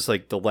think it's just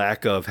like the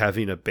lack of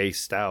having a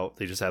base stout.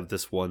 They just have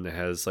this one that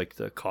has like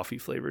the coffee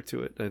flavor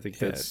to it. I think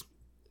that's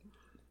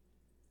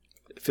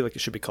I feel like it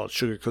should be called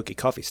Sugar Cookie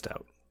Coffee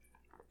Stout.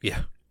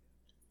 Yeah.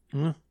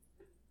 yeah,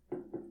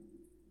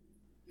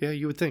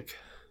 you would think.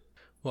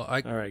 Well,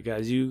 All right,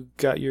 guys, you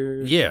got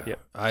your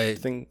I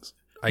things.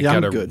 I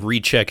gotta I'm good.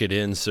 recheck it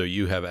in so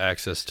you have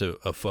access to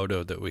a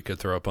photo that we could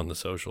throw up on the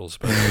socials.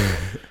 But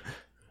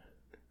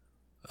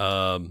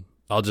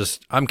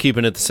I'm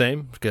keeping it the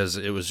same because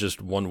it was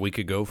just 1 week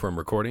ago from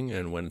recording,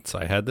 and once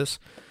I had this,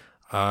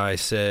 I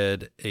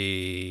said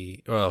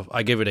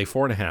I gave it a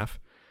 4.5,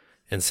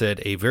 and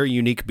said a very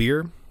unique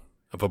beer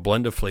of a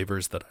blend of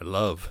flavors that I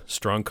love.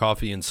 Strong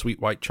coffee and sweet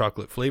white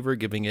chocolate flavor,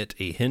 giving it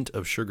a hint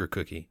of sugar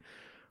cookie.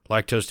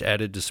 Lactose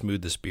added to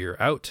smooth this beer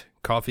out.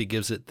 Coffee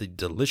gives it the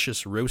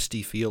delicious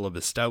roasty feel of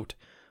a stout,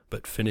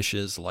 but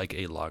finishes like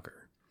a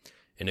lager.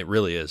 And it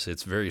really is.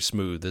 It's very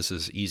smooth. This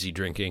is easy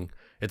drinking.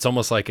 It's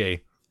almost like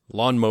a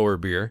lawnmower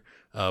beer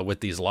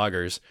with these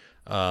lagers,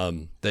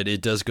 that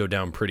it does go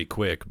down pretty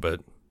quick,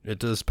 but it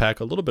does pack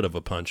a little bit of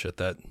a punch at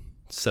that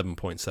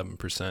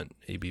 7.7%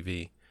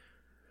 ABV.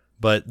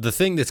 But the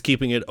thing that's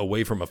keeping it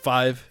away from a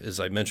 5, as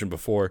I mentioned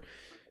before,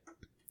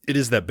 it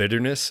is that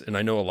bitterness, and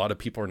I know a lot of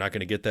people are not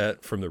going to get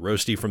that from the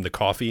roasty, from the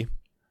coffee.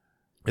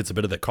 It's a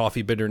bit of the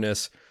coffee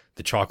bitterness.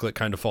 The chocolate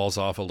kind of falls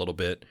off a little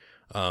bit,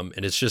 and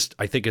it's just,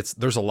 I think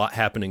there's a lot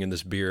happening in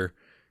this beer,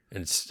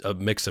 and it's a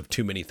mix of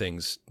too many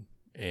things,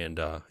 and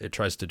it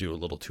tries to do a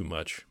little too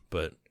much.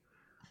 But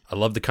I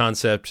love the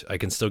concept. I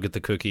can still get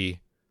the cookie.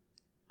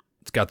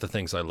 It's got the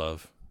things I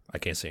love. I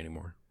can't say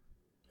anymore.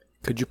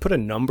 Could you put a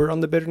number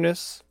on the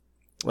bitterness?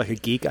 Like a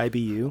geek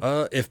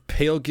IBU? If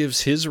Pale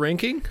gives his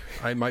ranking,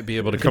 I might be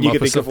able to come You up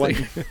could with think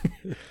of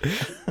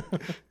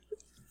something.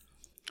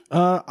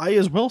 I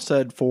as well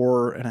said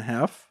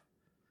 4.5.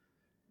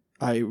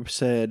 I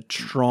said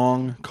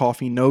strong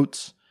coffee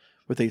notes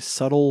with a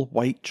subtle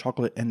white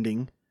chocolate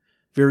ending.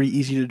 Very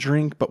easy to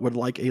drink, but would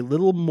like a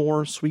little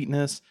more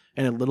sweetness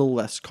and a little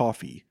less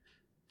coffee.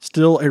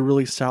 Still a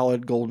really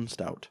solid golden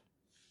stout.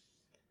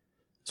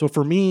 So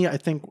for me, I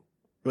think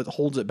what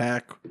holds it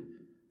back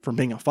from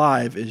being a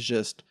 5 is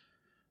just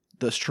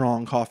the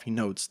strong coffee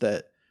notes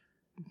that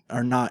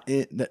are not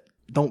that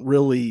don't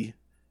really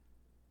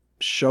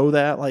show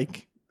that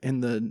like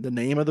in the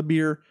name of the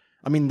beer.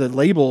 I mean, the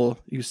label,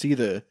 you see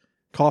the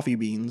coffee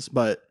beans,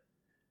 but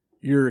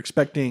you're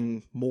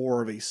expecting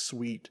more of a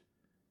sweet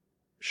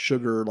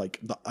sugar, like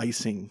the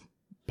icing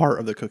part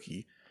of the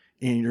cookie,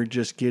 and you're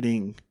just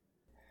getting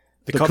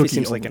the coffee cookie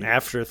seems like only. an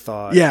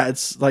afterthought. Yeah,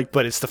 it's like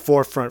But it's the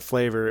forefront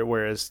flavor,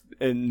 whereas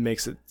it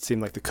makes it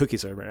seem like the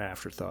cookies are an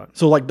afterthought.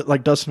 so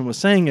like Dustin was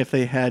saying, if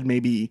they had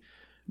maybe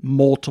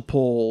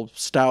multiple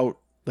stout,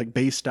 like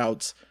base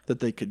stouts that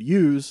they could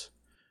use,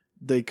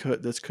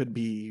 this could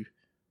be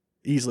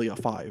easily a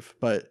 5,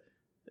 but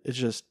it's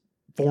just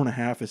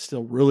 4.5 is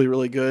still really,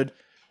 really good.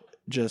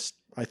 Just,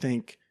 I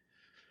think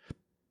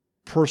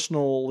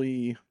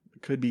personally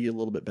it could be a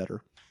little bit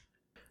better.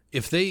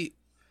 If they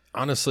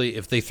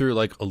threw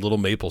like a little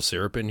maple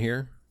syrup in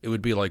here, it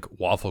would be like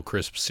waffle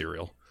crisp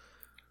cereal.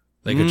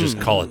 They could just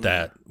call it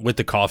that with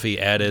the coffee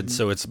added.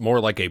 So it's more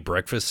like a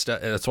breakfast.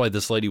 That's why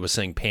this lady was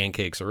saying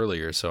pancakes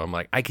earlier. So I'm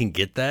like, I can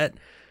get that.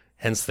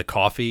 Hence the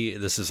coffee.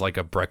 This is like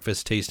a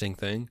breakfast tasting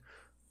thing.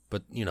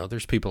 But,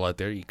 there's people out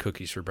there who eat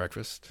cookies for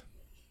breakfast.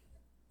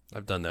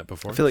 I've done that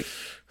before. I feel like,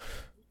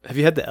 have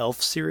you had the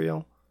Elf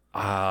cereal?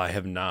 I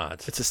have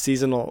not. It's a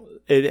seasonal.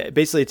 It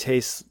basically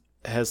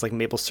has like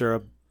maple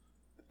syrup,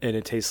 and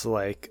it tastes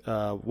like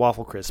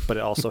waffle crisp, but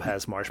it also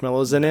has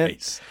marshmallows in it.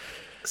 Nice.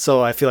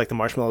 So I feel like the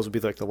marshmallows would be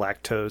like the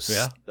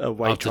lactose, I'll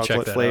white have to check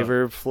chocolate that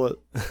flavor.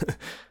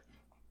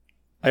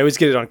 I always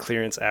get it on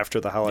clearance after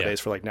the holidays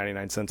for like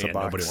 99 cents a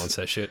box. Nobody wants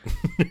that shit.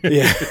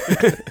 Yeah,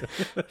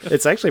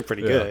 it's actually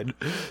pretty good,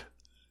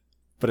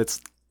 but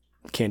it's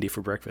candy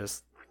for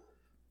breakfast.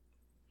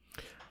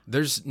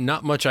 There's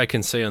not much I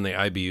can say on the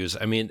IBUs.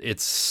 I mean,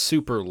 it's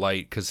super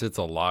light because it's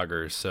a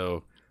lager.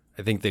 So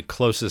I think the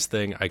closest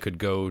thing I could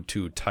go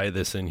to tie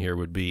this in here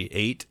would be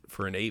 8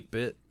 for an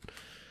 8-bit.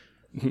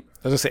 I was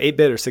gonna say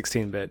 8-bit or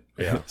 16-bit.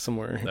 Yeah.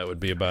 Somewhere That would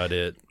be about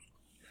it.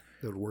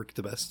 It would work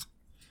the best.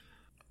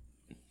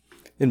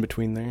 in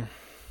between there.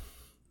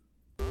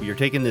 We are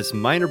taking this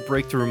minor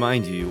break to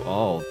remind you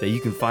all that you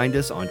can find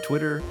us on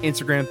Twitter,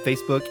 Instagram,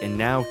 Facebook, and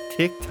now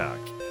TikTok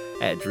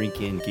at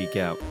Drink In Geek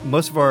Out.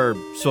 Most of our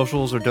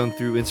socials are done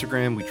through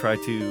Instagram. We try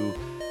to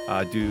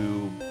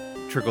do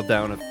trickle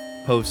down a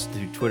post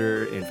to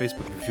Twitter and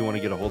Facebook if you want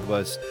to get a hold of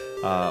us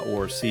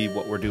or see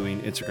what we're doing.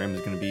 Instagram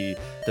is going to be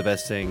the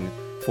best thing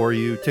for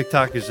you.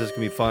 TikTok is just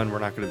going to be fun. We're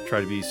not going to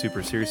try to be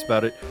super serious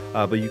about it,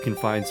 but you can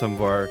find some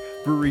of our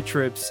brewery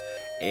trips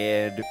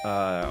and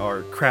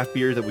our craft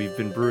beer that we've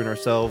been brewing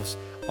ourselves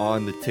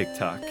on the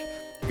TikTok.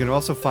 You can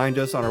also find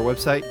us on our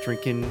website,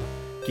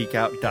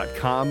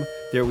 drinkingeekout.com.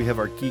 There we have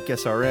our Geek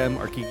SRM,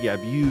 our Geeky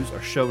IBUs,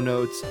 our show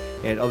notes,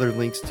 and other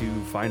links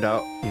to find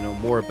out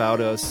more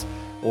about us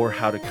or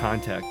how to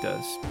contact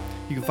us.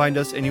 You can find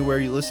us anywhere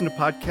you listen to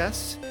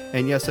podcasts.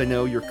 And yes, I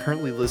know you're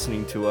currently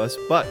listening to us,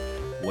 but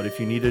what if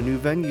you need a new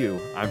venue?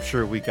 I'm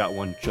sure we got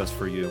one just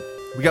for you.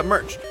 We got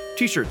merch,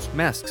 t-shirts,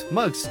 masks,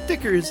 mugs,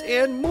 stickers,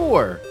 and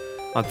more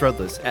on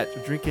Threadless at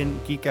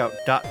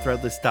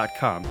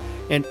drinkingeekout.threadless.com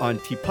and on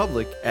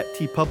TeePublic at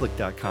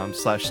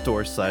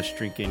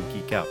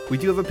teepublic.com/store/drinkingeekout. We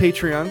do have a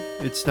Patreon.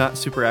 It's not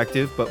super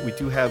active, but we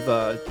do have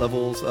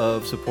levels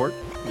of support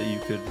that you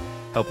could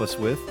help us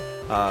with,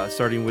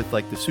 starting with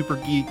like the Super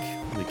Geek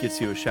that gets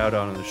you a shout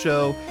out on the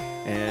show,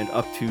 and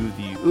up to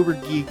the Uber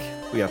Geek.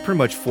 Pretty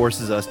much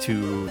forces us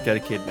to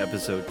dedicate an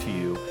episode to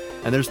you.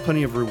 And there's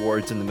plenty of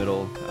rewards in the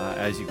middle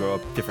as you go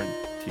up different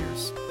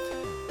tiers.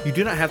 You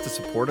do not have to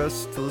support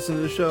us to listen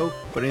to the show,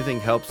 but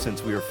anything helps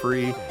since we are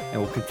free and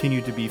will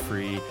continue to be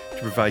free to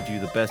provide you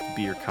the best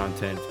beer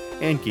content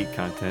and geek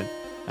content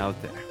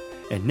out there.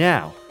 And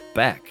now,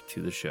 back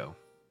to the show.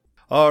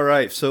 All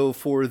right, so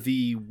for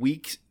the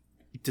week's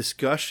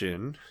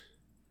discussion,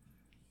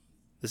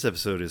 this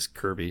episode is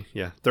Kirby.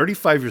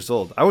 35 years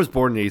old. I was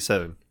born in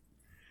 87.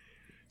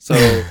 So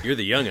you're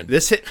the youngin'.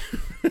 This hit.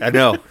 I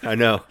know.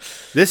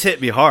 This hit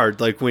me hard.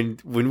 Like when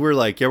we were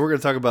like, we're going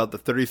to talk about the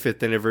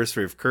 35th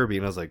anniversary of Kirby,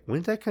 and I was like,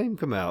 when did that game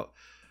come out?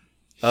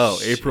 Oh,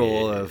 shit.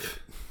 April of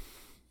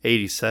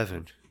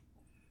 87.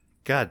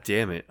 God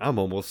damn it! I'm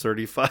almost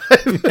 35.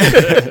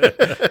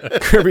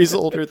 Kirby's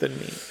older than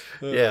me.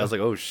 Yeah, I was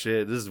like, oh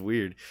shit, this is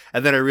weird.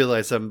 And then I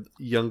realized I'm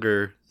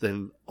younger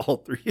than all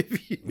three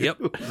of you.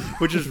 Yep.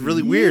 Which is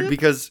really weird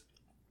because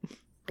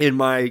in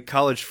my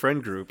college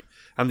friend group,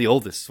 I'm the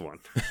oldest one.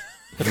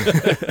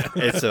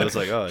 And so it's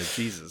like, oh,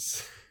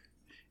 Jesus.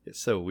 It's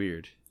so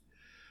weird.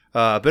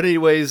 But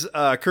anyways,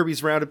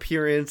 Kirby's round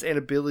appearance and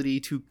ability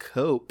to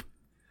cope.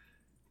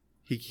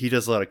 He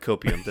does a lot of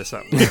copium. That's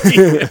not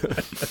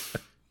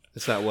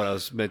that's not what I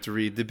was meant to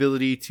read. The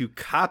ability to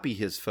copy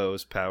his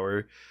foe's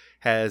power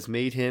has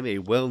made him a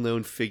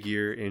well-known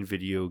figure in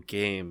video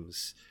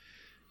games.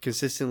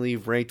 Consistently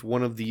ranked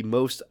one of the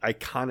most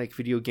iconic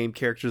video game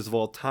characters of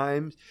all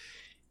time.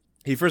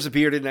 He first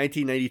appeared in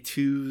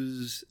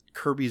 1992's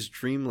Kirby's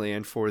Dream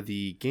Land for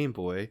the Game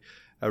Boy,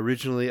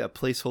 originally a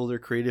placeholder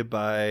created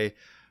by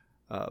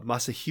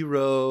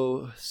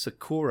Masahiro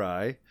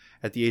Sakurai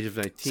at the age of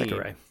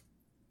 19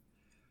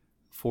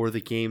 for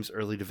the game's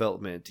early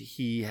development.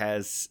 He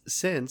has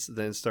since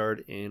then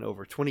starred in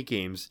over 20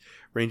 games,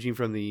 ranging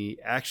from the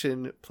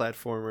action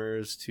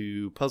platformers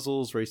to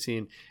puzzles,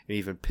 racing, and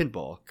even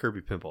pinball.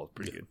 Kirby Pinball is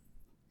pretty good.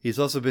 He's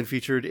also been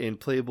featured in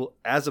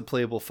as a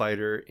playable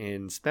fighter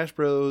in Smash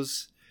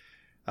Bros.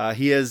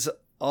 He has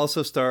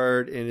also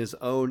starred in his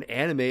own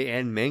anime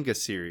and manga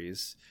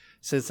series.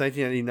 Since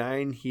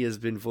 1999, he has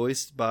been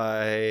voiced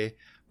by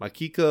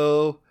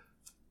Makiko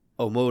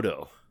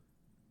Omoto.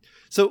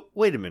 So,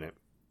 wait a minute.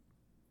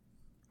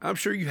 I'm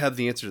sure you have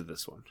the answer to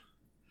this one.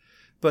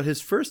 But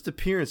his first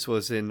appearance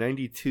was in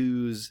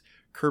 92's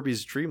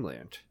Kirby's Dream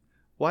Land.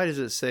 Why does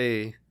it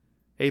say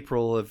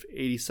April of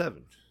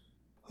 87?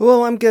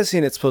 Well, I'm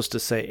guessing it's supposed to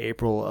say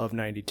April of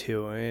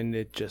 92, and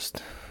it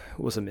just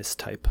was a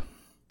mistype.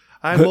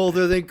 I'm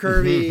older than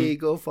Kirby.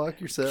 Go fuck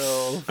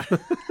yourself.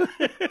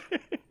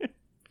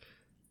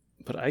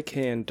 But I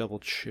can double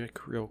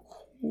check real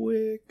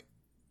quick.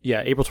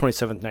 Yeah, April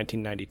 27th,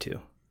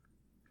 1992.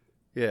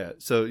 Yeah,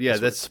 so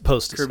that's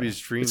supposed to Kirby's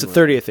say. Dream It's the Land.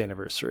 30th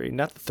anniversary,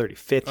 not the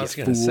 35th. I was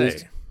going to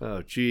say.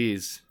 Oh,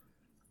 jeez.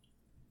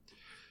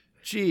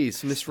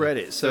 Jeez, misread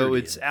it. So 30th.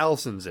 it's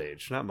Allison's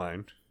age, not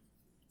mine.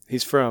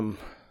 He's from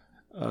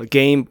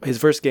game. His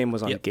first game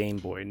was on Yep. Game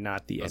Boy,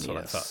 not the That's NES.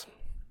 what I thought.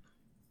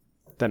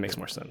 That makes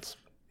more sense.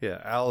 Yeah,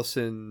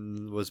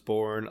 Allison was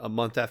born a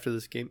month after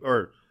this game,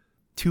 or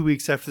 2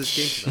 weeks after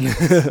this game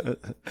came out.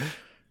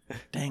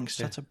 Dang,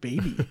 such a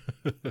baby.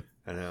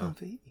 I know.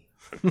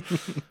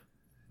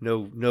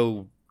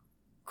 No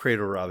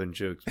Cradle Robin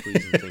jokes,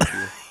 please and thank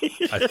you.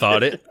 I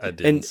thought it. I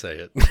didn't And- say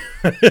it.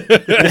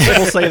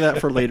 We'll say that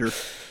for later.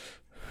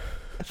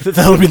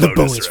 That'll be the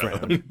Bonus bonus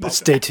round.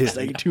 Stay tuned.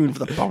 Stay tuned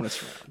for the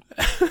bonus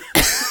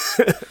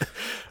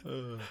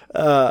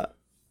round.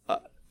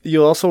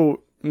 You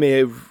also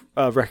may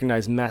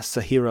recognize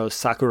Masahiro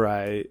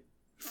Sakurai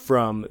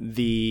from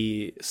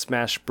the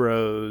Smash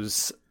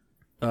Bros.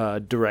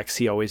 Directs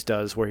he always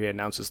does, where he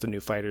announces the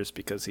new fighters,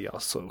 because he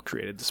also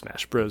created the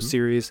Smash Bros.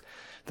 Series.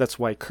 That's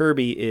why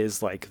Kirby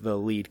is like the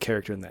lead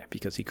character in that,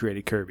 because he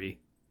created Kirby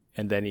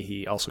and then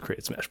he also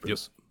created Smash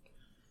Bros.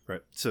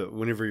 Right. So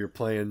whenever you're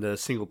playing the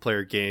single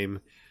player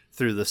game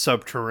through the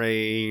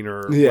subterranean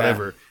or Yeah.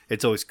 whatever,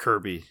 it's always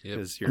Kirby Yep.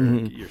 as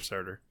your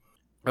starter.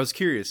 I was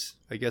curious.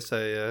 I guess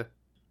I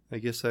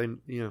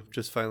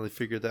just finally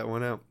figured that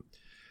one out.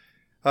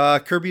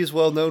 Kirby is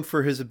well known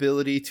for his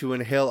ability to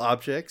inhale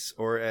objects,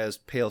 or as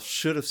Pale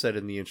should have said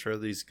in the intro,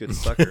 that he's a good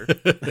sucker.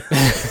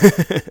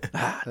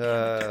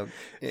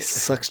 It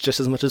sucks just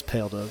as much as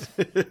Pale does.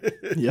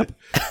 Yep.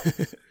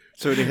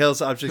 So it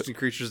inhales objects and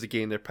creatures to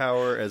gain their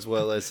power, as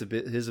well as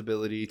his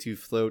ability to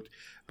float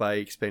by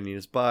expanding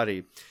his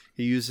body.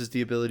 He uses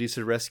the abilities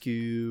to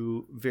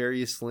rescue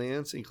various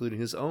lands, including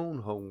his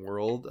own home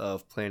world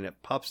of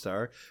planet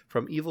Popstar,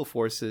 from evil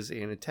forces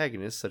and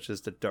antagonists such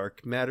as the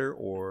Dark Matter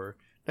or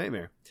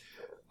Nightmare.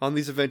 On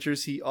these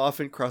adventures, he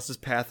often crosses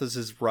paths with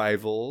his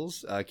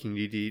rivals, King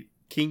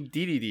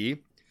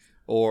DDD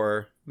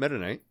or Meta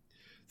Knight,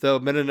 though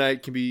Meta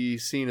Knight can be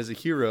seen as a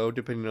hero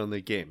depending on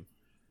the game.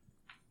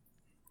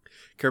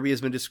 Kirby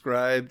has been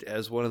described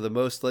as one of the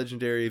most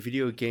legendary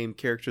video game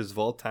characters of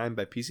all time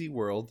by PC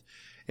World.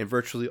 In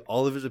virtually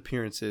all of his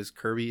appearances,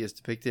 Kirby is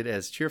depicted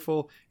as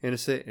cheerful,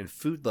 innocent, and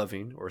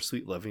food-loving, or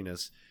sweet-loving,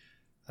 as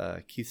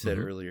Keith said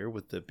earlier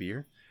with the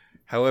beer.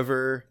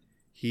 However,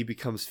 he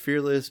becomes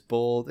fearless,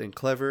 bold, and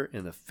clever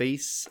in the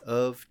face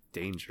of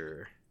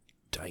danger.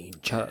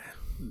 That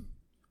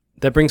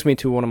brings me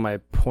to one of my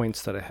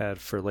points that I had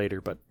for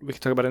later, but we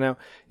can talk about it now.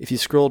 If you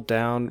scroll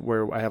down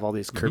where I have all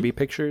these Kirby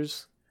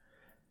pictures,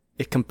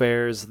 it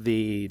compares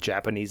the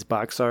Japanese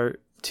box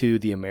art to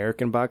the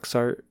American box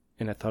art,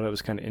 and I thought it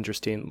was kind of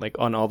interesting. Like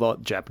on all the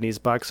Japanese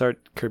box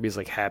art, Kirby's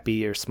like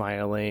happy or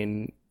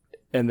smiling,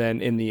 and then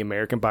in the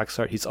American box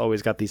art, he's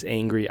always got these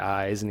angry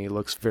eyes, and he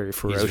looks very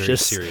ferocious. He's very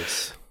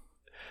serious.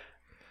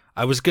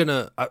 I was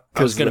gonna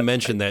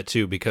mention that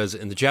too, because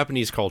in the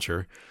Japanese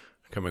culture,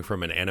 coming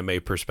from an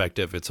anime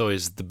perspective, it's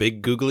always the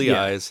big googly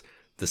eyes,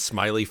 the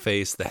smiley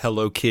face, the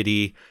Hello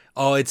Kitty.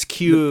 Oh, it's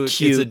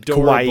cute. It's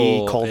adorable.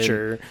 Kawaii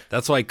culture. And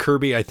that's why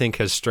Kirby, I think,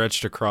 has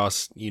stretched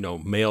across,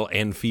 male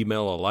and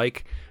female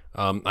alike.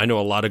 I know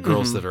a lot of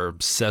girls that are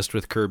obsessed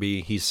with Kirby.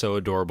 He's so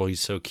adorable.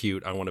 He's so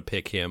cute. I want to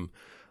pick him.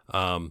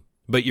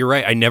 But you're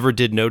right. I never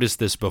did notice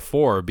this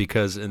before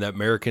because in that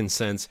American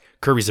sense,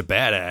 Kirby's a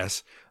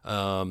badass.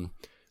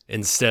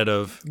 Instead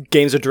of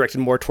games are directed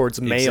more towards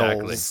males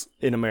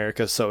Exactly. in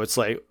America, so it's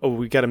like, oh,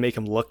 we got to make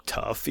him look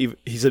tough.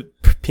 He's a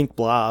pink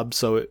blob,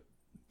 so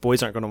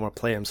boys aren't going to want to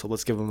play him. So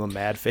let's give him a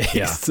mad face.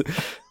 Yeah.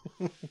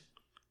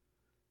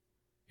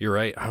 You're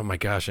right. Oh my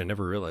gosh, I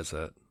never realized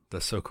that.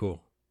 That's so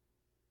cool.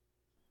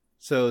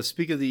 So,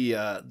 speak of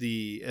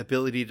the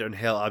ability to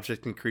inhale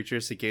objects and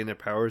creatures to gain their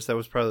powers. That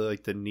was probably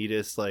like the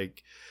neatest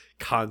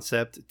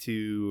concept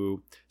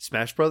to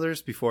Smash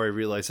Brothers before I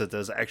realized that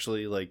there's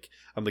actually like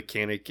a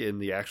mechanic in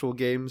the actual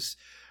games.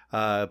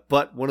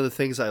 But one of the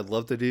things I'd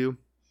love to do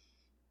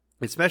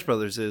in Smash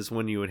Brothers is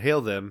when you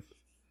inhale them,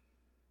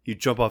 you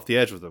jump off the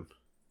edge with them.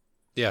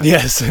 Yeah.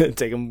 Yes,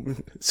 take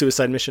him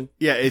suicide mission.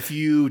 Yeah, if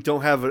you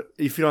don't have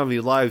any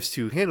lives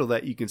to handle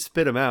that, you can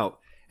spit them out.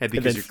 And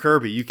because you're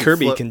Kirby, you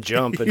can can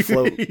jump and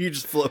float. You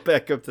just float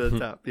back up to the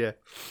top. Yeah.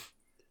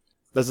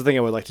 That's the thing I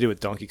would like to do with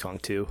Donkey Kong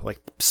too. Like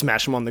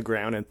smash him on the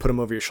ground and put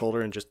him over your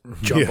shoulder and just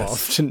jump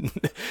off to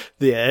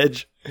the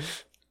edge.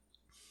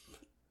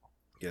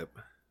 Yep.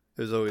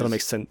 It was always... That'll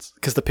make sense.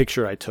 Because the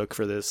picture I took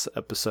for this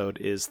episode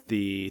is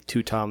the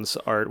Two Toms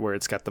art where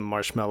it's got the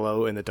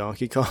marshmallow and the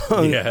Donkey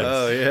Kong. Yes.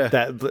 Oh, yeah.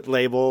 That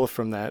label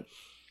from that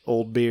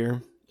old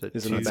beer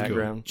is in the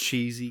background.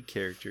 Cheesy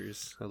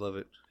characters. I love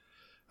it.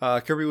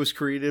 Kirby was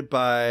created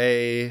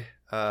by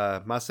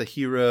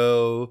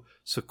Masahiro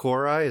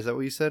Sakurai. Is that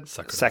what you said?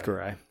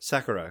 Sakurai.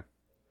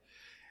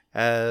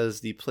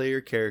 As the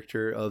player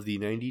character of the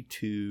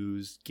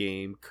 92's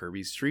game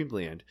Kirby's Dream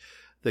Land.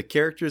 The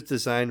character's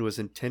design was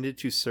intended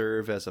to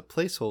serve as a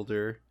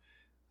placeholder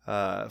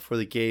for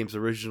the game's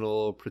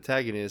original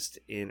protagonist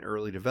in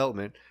early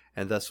development,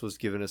 and thus was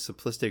given a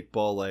simplistic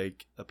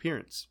ball-like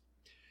appearance.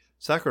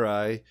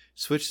 Sakurai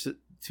switched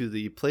to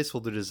the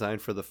placeholder design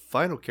for the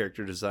final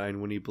character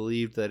design when he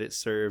believed that it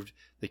served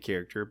the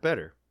character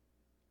better.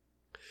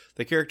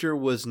 The character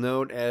was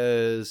known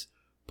as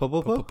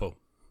Popopo.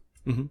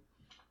 Mm-hmm.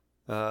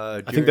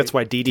 I think that's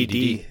why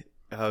DDD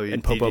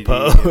and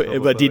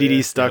Popopo, but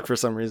DDD stuck for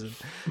some reason.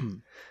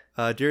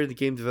 During the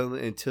game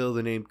development until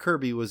the name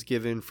Kirby was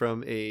given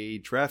from a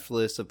draft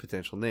list of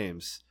potential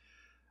names.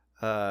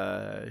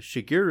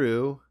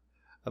 Shigeru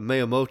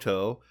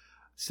Miyamoto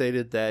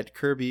stated that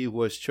Kirby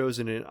was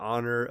chosen in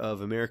honor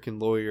of American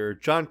lawyer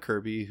John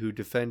Kirby, who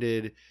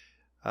defended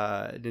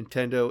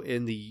Nintendo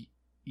in the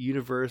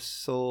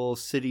Universal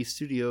City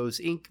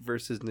Studios Inc.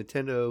 versus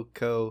Nintendo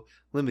Co.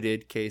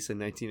 Limited case in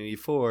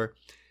 1984,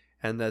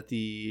 and that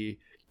the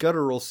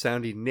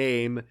guttural-sounding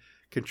name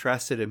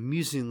contrasted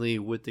amusingly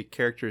with the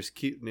character's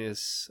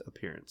cuteness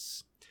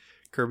appearance.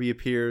 Kirby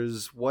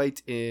appears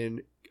white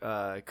in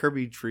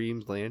Kirby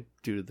Dream Land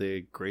due to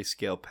the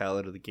grayscale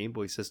palette of the Game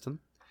Boy system.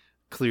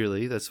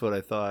 Clearly, that's what I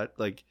thought.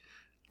 Like,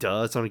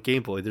 duh, it's on a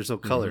Game Boy. There's no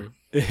color.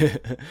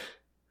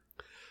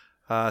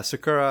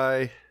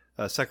 Sakurai,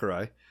 I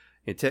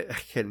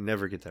can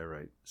never get that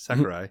right.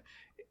 Sakurai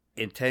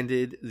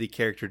intended the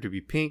character to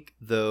be pink,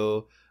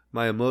 though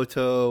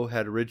Miyamoto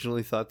had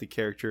originally thought the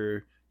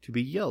character to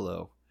be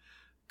yellow.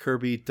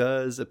 Kirby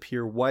does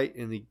appear white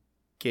in the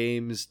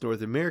game's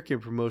North American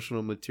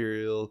promotional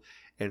material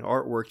and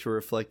artwork to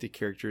reflect the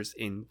character's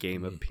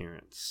in-game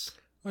appearance.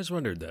 I always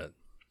wondered that.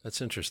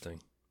 That's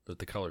interesting that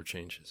the color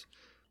changes.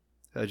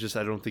 I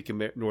don't think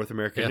North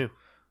America knew.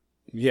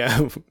 Yeah.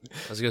 I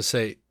was going to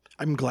say,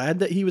 I'm glad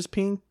that he was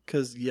pink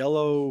because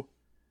yellow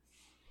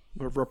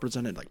would have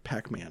represented like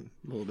Pac-Man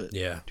a little bit.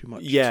 Yeah. Too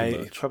much. Yeah, Too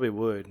it much. probably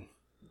would.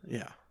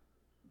 Yeah.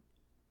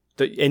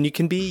 And you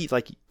can be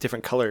like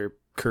different color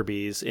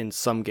Kirby's in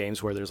some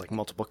games where there's like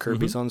multiple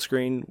Kirby's on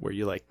screen, where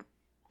you like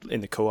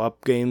in the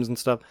co-op games and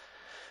stuff.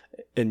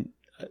 And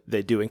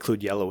they do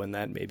include yellow in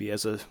that, maybe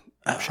as a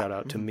shout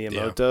out to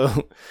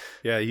Miyamoto.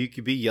 Yeah, you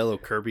could be yellow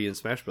Kirby in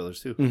Smash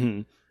Brothers too.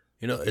 Mm-hmm.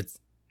 you know, it's...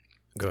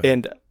 Go ahead.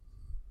 And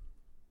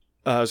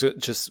I was going to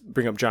just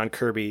bring up John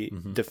Kirby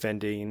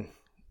defending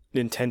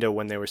Nintendo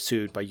when they were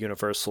sued by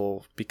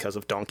Universal because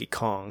of Donkey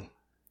Kong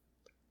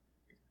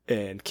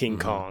and King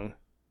Kong.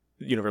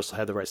 Universal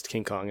had the rights to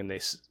King Kong, and they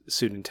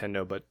sued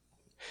Nintendo, but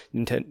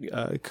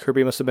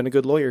Kirby must have been a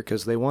good lawyer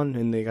because they won,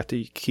 and they got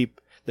to keep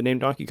the name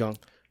Donkey Kong.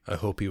 I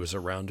hope he was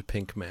around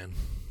Pink Man.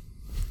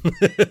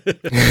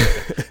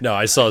 No,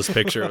 I saw his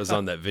picture. It was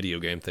on that video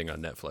game thing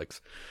on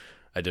Netflix.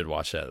 I did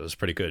watch that. It was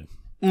pretty good.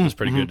 It was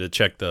pretty good to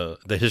check the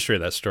history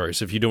of that story.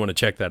 So if you do want to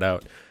check that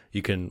out,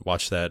 you can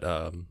watch that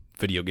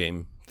video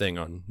game thing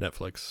on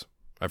Netflix.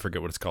 I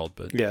forget what it's called,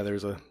 but Yeah,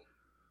 it's like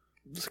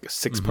a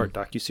 6-part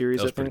docuseries.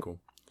 that was I pretty think.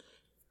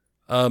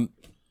 cool.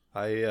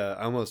 I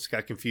almost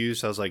got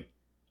confused. I was like,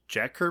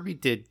 Jack Kirby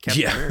did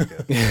Captain Yeah.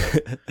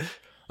 America.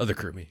 Other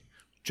Kirby.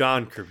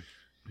 John Kirby.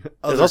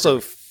 It's also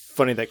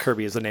funny that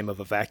Kirby is the name of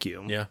a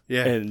vacuum. Yeah.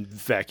 Yeah, And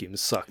vacuums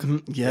suck.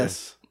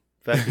 Yes.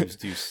 vacuums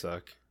do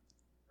suck.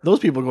 Those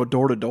people go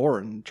door to door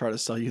and try to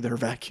sell you their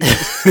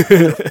vacuums.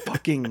 They're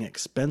fucking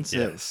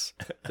expensive. Yes.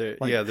 They're,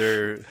 Like-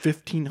 they're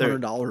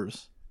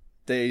 $1,500.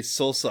 they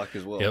soul suck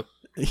as well. Yep.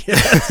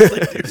 Yes.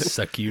 Like, dude,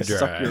 Suck you dry.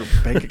 suck your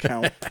bank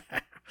account.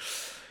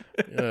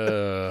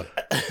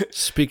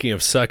 Speaking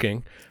of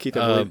sucking, Keith,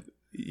 I believe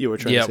you were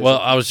trying yeah, to say well,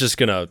 something. I was just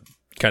gonna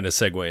kind of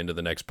segue into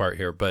the next part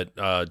here, but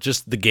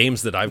just the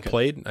games that I've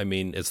played. I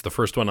mean, it's the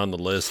first one on the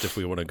list. If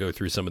we want to go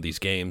through some of these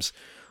games,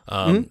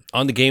 on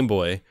the Game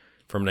Boy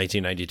from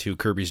 1992,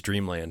 Kirby's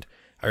Dream Land.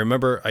 I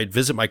remember I'd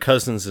visit my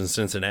cousins in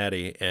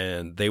Cincinnati,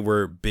 and they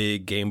were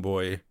big Game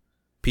Boy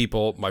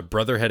people. My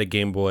brother had a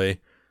Game Boy,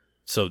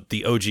 so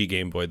the OG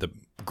Game Boy, the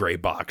gray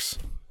box,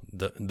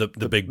 the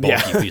big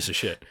bulky piece of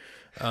shit.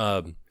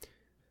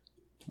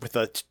 With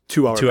a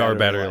 2-hour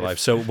battery life.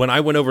 So when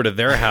I went over to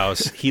their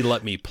house, he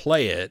let me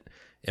play it,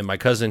 and my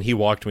cousin, he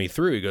walked me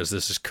through. He goes,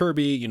 "This is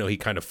Kirby. You know, he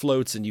kind of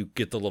floats, and you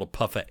get the little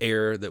puff of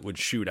air that would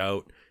shoot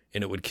out,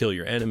 and it would kill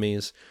your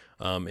enemies,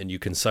 and you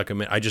can suck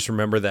them in." I just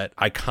remember that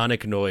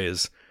iconic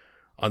noise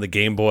on the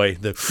Game Boy,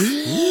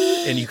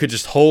 and you could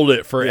just hold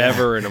it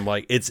forever, and I'm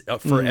like, it's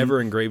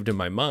forever engraved in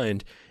my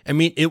mind. I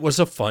mean, it was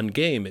a fun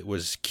game. It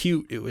was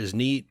cute. It was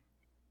neat.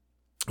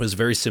 It was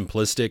very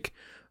simplistic.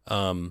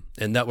 And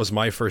that was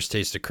my first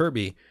taste of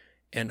Kirby,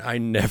 and I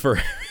never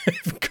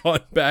have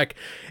gone back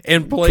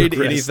and played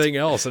anything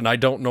else, and I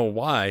don't know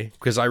why,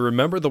 because I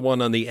remember the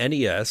one on the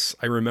NES.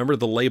 I remember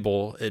the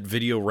label at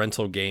video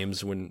rental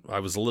games when I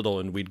was little,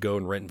 and we'd go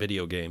and rent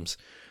video games.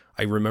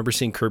 I remember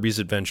seeing Kirby's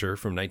Adventure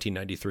from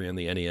 1993 on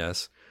the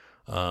NES,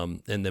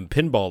 and then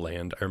Pinball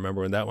Land. I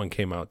remember when that one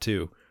came out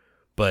too,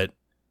 but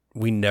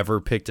we never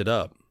picked it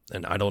up,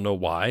 and I don't know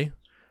why,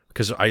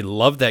 because I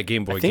love that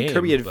Game Boy think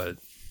game, but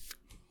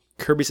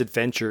Kirby's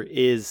Adventure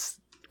is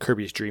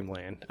Kirby's Dream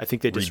Land. I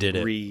think they just Redid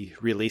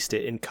it. released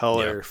it in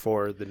color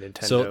for the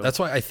Nintendo. So that's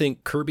why I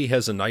think Kirby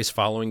has a nice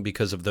following,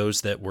 because of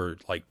those that were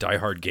like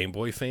diehard Game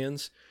Boy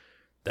fans.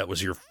 That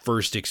was your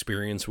first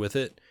experience with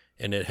it,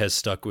 and it has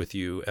stuck with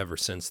you ever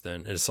since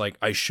then. And it's like,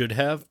 I should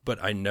have,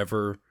 but I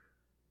never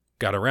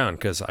got around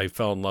because I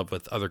fell in love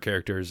with other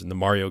characters in the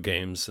Mario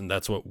games, and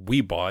that's what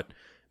we bought.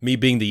 Me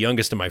being the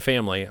youngest in my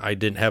family, I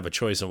didn't have a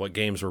choice on what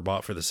games were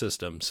bought for the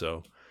system.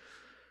 So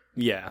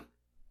yeah.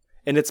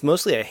 And it's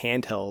mostly a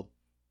handheld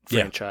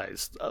Yeah.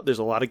 franchise. There's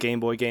a lot of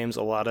Game Boy games,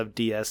 a lot of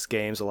DS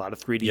games, a lot of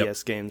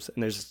 3DS games,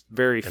 and there's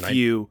very And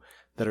few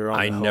that are on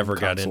I the home never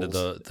got into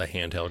consoles. the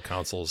handheld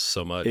consoles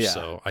so much. Yeah.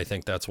 So I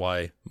think that's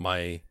why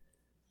my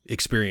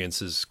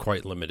experience is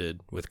quite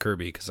limited with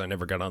Kirby, because I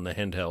never got on the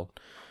handheld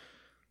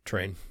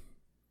train.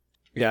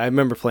 Yeah, I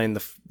remember playing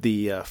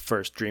the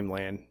first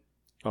Dreamland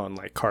on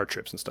like car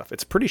trips and stuff.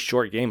 It's a pretty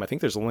short game. I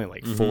think there's only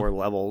like 4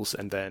 levels,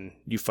 and then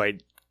you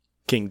fight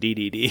King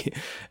DDD.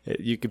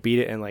 You could beat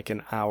it in like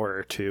an hour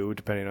or 2,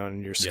 depending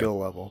on your skill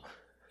level.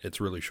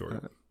 It's really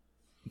short.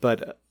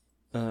 But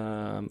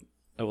I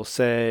will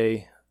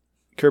say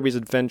Kirby's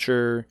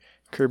Adventure,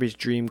 Kirby's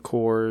Dream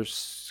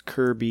Course,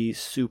 Kirby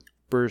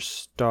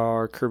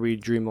Superstar, Kirby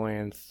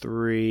Dreamland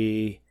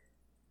 3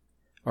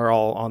 are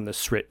all on the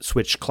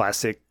Switch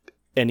Classic,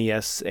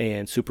 NES,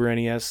 and Super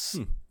NES.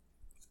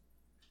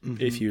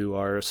 if you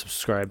are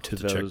subscribed to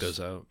Check those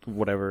out.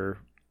 whatever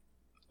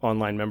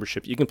online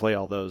membership, you can play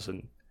all those,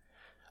 and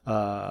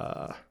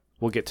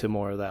we'll get to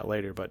more of that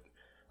later. But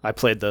I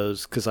played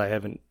those because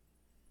the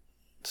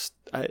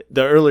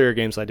earlier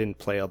games I didn't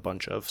play a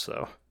bunch of,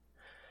 so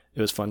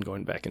it was fun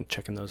going back and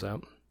checking those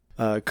out.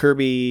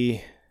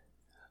 Kirby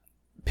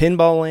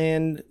Pinball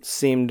Land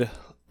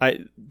I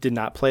did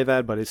not play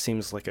that, but it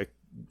seems like a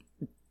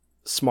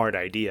smart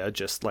idea.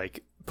 Just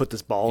like put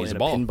this ball in a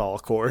pinball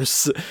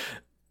course.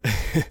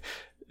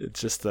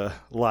 It's just the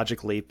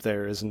logic leap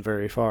there isn't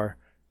very far.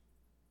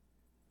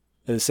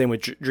 And the same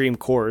with Dream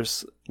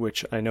Course,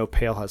 which I know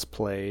Pale has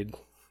played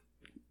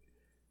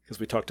because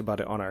we talked about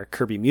it on our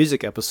Kirby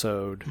music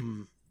episode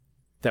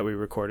that we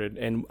recorded,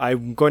 and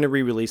I'm going to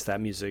re-release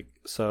that music.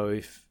 So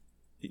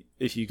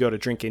if you go to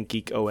Drinkin'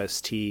 Geek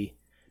OST,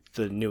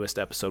 the newest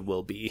episode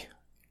will be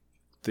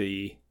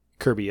the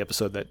Kirby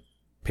episode that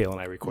Pale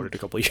and I recorded a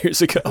couple of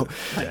years ago.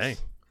 Dang.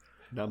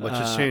 Not much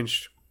has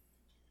changed.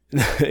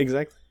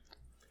 Exactly.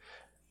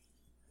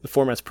 The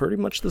format's pretty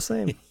much the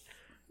same.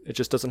 It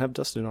just doesn't have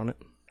Dustin on it.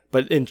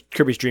 But in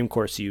Kirby's Dream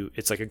Course,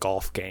 it's like a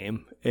golf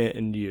game,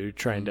 and you're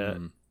trying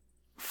to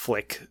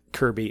flick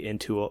Kirby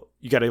into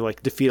you got to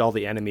like defeat all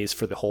the enemies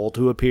for the hole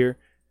to appear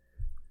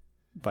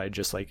by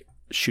just like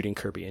shooting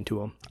Kirby into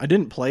them. I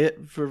didn't play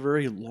it for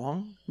very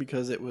long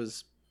because it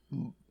was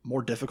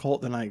more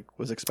difficult than I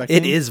was expecting.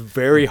 It is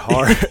very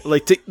hard,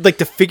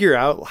 to figure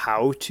out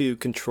how to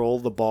control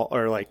the ball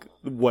or like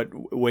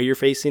what way you're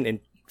facing and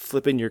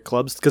flipping your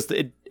clubs, because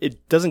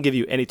it doesn't give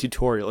you any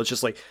tutorial. It's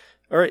just like,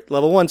 all right,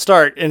 level 1,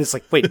 start, and it's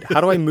like, wait,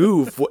 how do I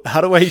move? How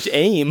do I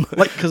aim?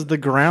 Like, because the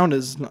ground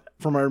is,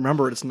 from what I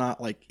remember, it's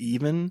not like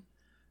even.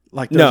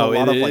 Like, there's a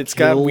lot of like it's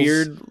got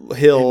weird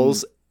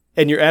hills,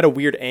 and you're at a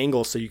weird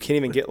angle, so you can't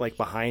even get like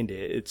behind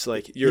it. It's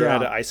like you're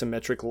at an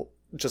isometric,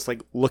 just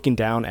like looking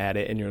down at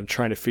it, and you're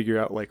trying to figure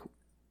out like,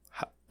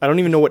 I don't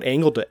even know what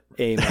angle to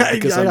aim at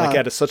because I'm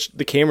like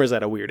the camera's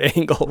at a weird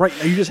angle. Right,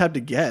 you just have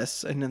to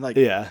guess, and then like,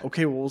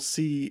 okay, we'll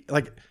see.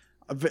 Like,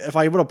 if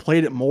I would have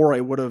played it more, I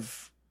would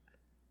have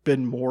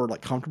been more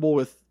like comfortable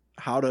with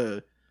how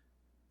to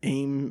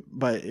aim,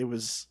 but it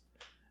was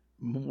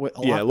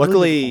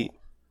luckily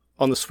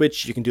on the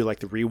Switch you can do like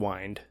the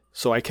rewind,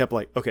 so I kept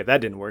like, okay,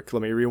 that didn't work,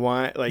 let me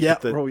rewind, like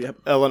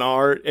L and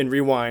R and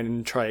rewind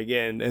and try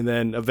again, and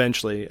then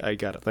eventually I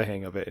got the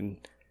hang of it and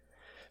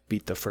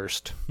beat the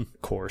first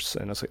course,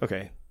 and I was like,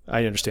 okay,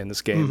 I understand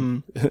this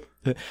game.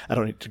 I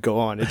don't need to go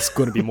on, it's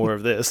going to be more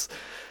of this.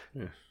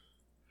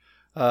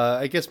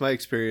 I guess my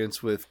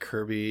experience with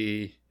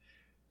Kirby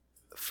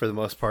for the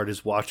most part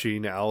is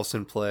watching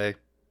Allison play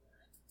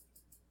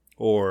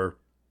or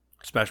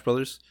Smash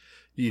Brothers.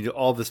 You know,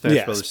 all the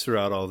Smash Brothers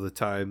throughout all the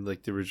time,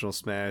 like the original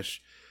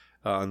Smash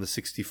on the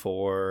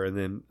 64, and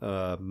then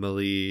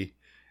Melee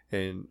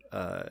and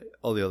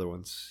all the other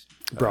ones,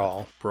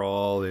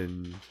 Brawl,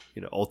 and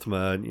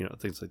Ultima, and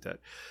things like that.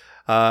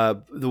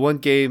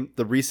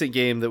 The recent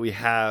game that we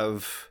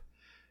have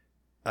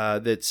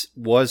that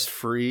was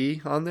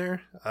free on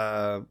there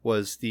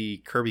was the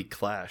Kirby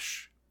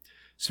Clash.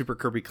 Super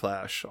Kirby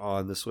Clash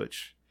on the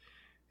Switch,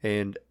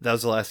 and that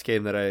was the last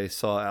game that I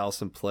saw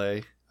Allison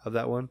play of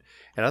that one,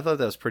 and I thought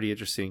that was pretty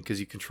interesting because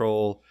you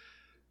control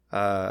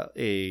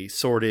a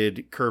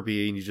sorted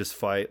Kirby and you just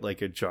fight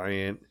like a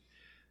giant.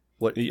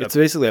 It's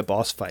basically a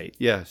boss fight.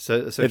 Yeah, so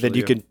essentially, and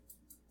then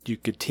you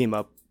could team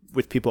up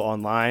with people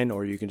online,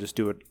 or you can just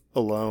do it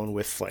alone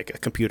with like a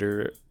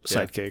computer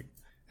sidekick.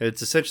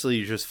 It's essentially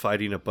you're just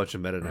fighting a bunch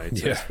of Meta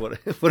Knights. That's what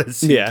it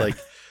seemed like.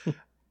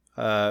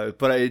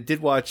 But I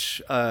did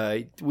watch.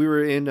 We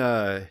were in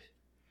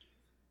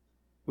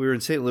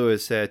St.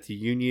 Louis at the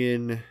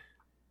Union,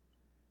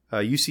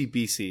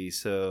 UCBC.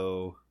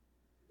 So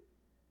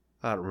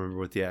I don't remember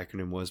what the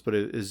acronym was, but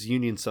it was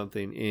Union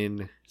something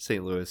in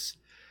St. Louis,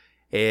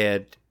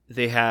 and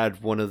they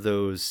had one of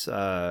those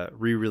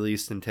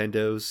re-released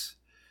Nintendos,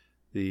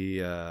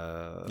 the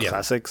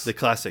classics,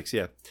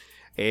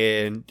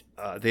 and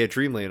they had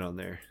Dreamland on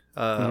there.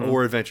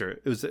 Or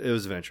Adventure. It was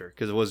Adventure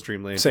because it was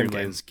Dreamland. Same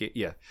Dreamland's game.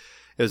 Yeah.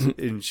 It was,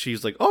 and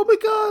she's like, "Oh my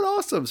god,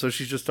 awesome!" So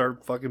she just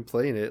started fucking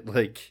playing it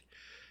like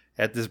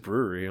at this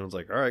brewery, and I was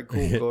like, "All right,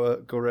 cool,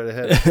 go right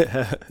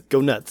ahead,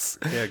 go nuts."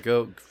 Yeah,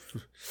 go.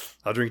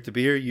 I'll drink the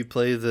beer. You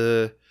play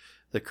the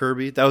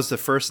Kirby. That was the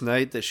first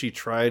night that she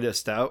tried a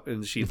stout,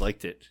 and she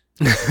liked it.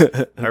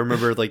 I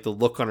remember like the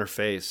look on her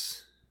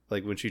face,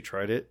 like when she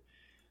tried it.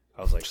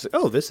 I was like,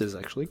 "Oh, this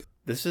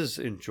is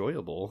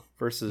enjoyable."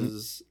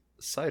 Versus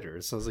cider.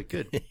 It sounds like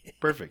good.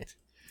 Perfect.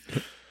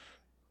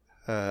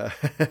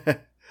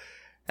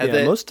 And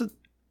then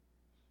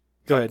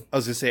go ahead. I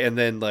was gonna say, and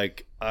then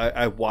like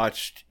I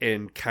watched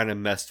and kind of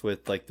messed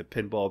with like the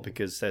pinball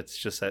because that's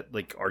just at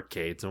like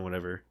arcades and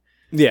whatever.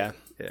 Yeah.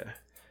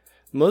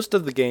 Most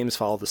of the games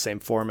follow the same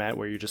format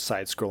where you're just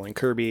side-scrolling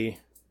Kirby,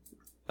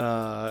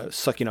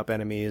 sucking up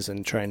enemies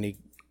and trying to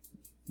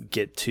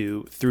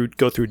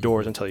go through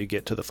doors until you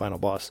get to the final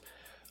boss.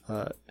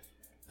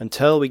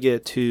 Until we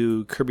get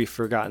to Kirby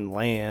Forgotten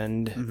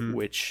Land,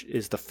 which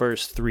is the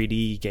first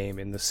 3D game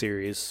in the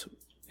series.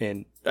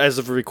 And as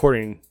of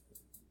recording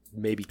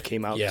maybe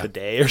came out Yeah.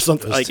 today or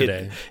something. It was Like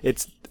today.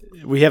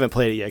 we haven't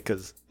played it yet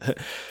because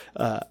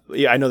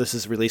I know this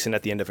is releasing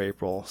at the end of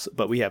April,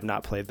 but we have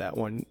not played that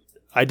one.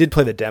 I did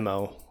play the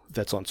demo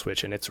that's on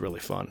Switch, and it's really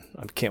fun.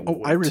 I can't. Oh,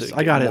 wait to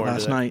I got get it more into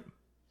last that. night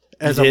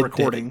as You I'm did?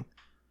 recording,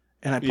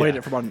 and I played Yeah.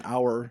 it for about an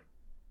hour.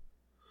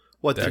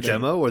 What, the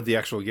demo or the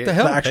actual game? The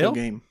hell? The actual Hale?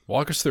 game.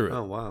 Walk us through it.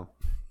 Oh, wow.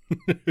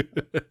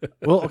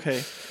 Well,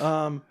 okay.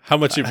 How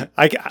much?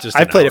 Just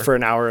I an played hour? it for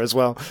an hour as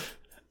well.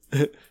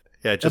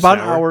 Yeah, just About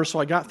an hour, so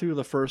I got through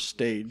the first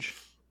stage.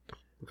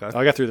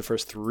 I got through the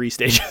first 3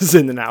 stages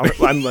in an hour.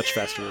 I'm much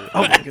faster.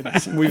 Oh my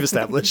goodness. We've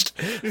established.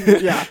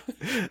 Yeah.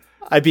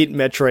 I beat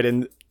Metroid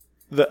in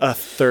a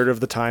third of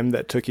the time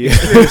that took you.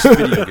 First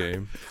video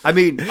game. I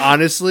mean,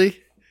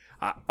 honestly,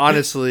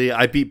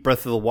 I beat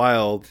Breath of the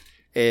Wild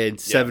in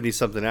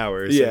 70-something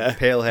hours. Yeah. And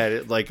Pale had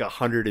it like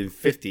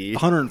 150.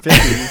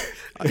 150.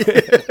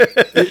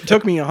 It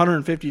took me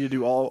 150 to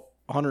do all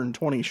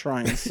 120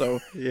 shrines, so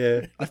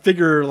Yeah. I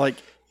figure like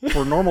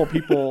for normal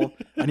people,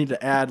 I need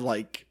to add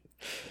like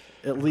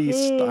at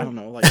least, I don't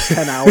know, like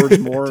 10 hours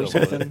more or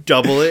something.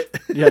 Double it.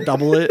 Yeah,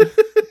 double it.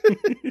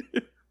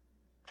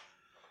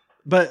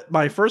 But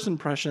my first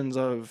impressions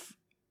of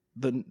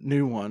the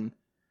new one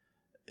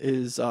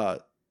is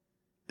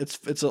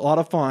it's a lot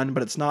of fun,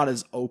 but it's not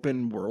as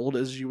open world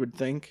as you would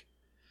think.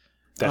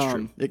 That's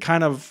true.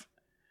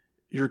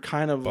 You're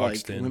kind of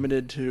Boxed like in.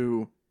 limited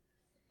to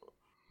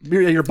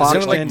you're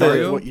boxed like in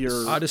Mario to what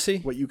you're Odyssey?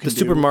 what you can The do.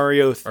 Super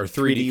Mario Or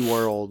 3D 3D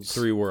Worlds.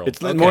 3 World.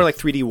 It's Okay. more like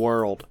 3D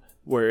World,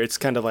 where it's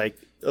kind of like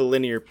a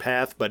linear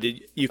path, but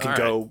you can All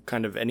go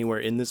kind of anywhere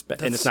in this,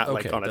 and it's not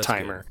like on a that's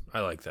timer. good.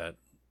 I like that.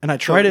 And I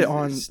tried it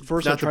on It's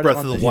first. I not the tried Breath it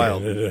on of the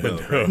Wild.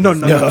 No,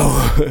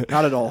 No.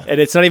 not at all. And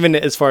it's not even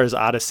as far as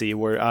Odyssey,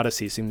 where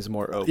Odyssey seems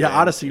more open. Yeah,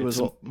 Odyssey It's-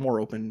 was more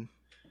open.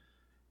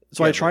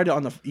 So I tried it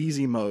on the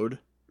easy mode,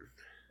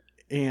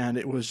 and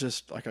it was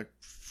just like a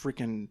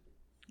freaking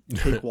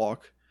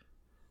cakewalk.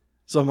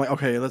 So I'm like,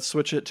 okay, let's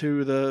switch it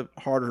to the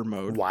harder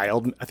mode,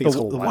 wild. I think it's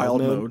called the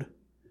wild mode.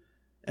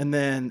 And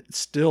then it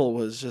still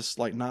was just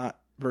like not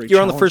very.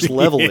 You're on the first challenging.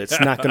 level. It's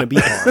not going to be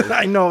hard.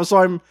 I know, so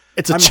I'm.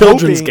 It's a I'm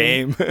children's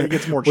hoping game. it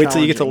gets more Wait till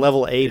you get to challenging.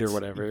 level 8 or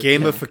whatever.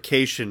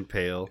 Gamification,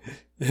 Pale.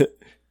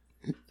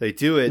 They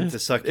do it to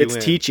suck you It's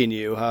in. teaching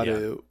you how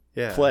to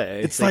Yeah.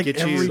 play. It's They like get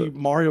every you-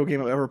 Mario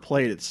game I've ever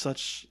played. It's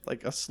such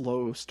like a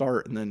slow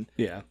start, and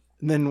yeah.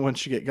 then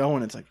once you get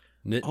going, it's like.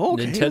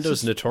 Okay, this Nintendo's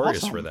is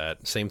notorious awesome. for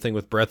that. Same thing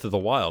with Breath of the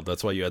Wild.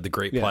 That's why you had the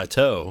Great Yeah.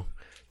 Plateau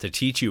to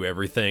teach you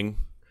everything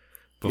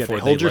Yeah, before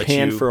they hold your let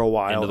hand you for a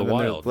while, into the and then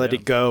they wild. let yeah.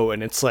 it go,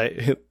 and it's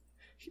like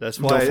That's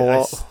Don't why I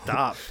fall.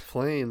 stopped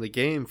playing the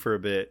game for a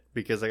bit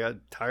because I got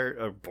tired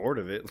or bored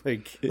of it.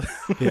 Like,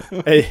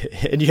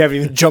 and you haven't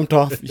even jumped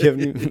off. You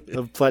haven't even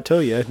a plateau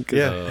yet. 'cause-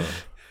 yeah.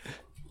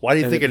 Why do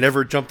you think I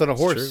never jumped on a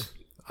horse? True.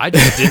 I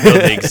just didn't know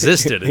they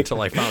existed until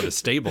I found a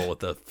stable with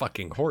the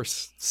fucking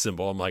horse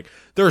symbol. I'm like,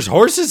 there's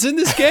horses in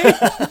this game?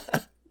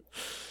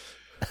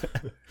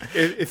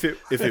 If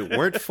it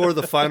weren't for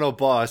the final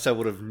boss, I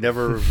would have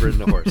never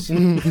ridden a horse.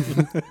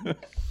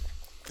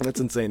 That's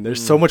insane.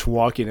 There's so much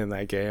walking in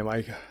that game.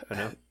 I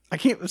know. I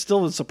can't. It's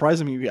still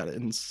surprising me you got it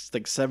in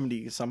like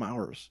 70 some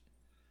hours.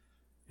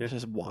 Yeah. It's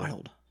just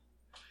wild.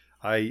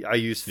 I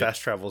used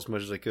fast travel as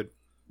much as I could.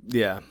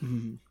 yeah.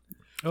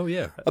 Oh,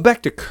 yeah.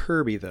 Back to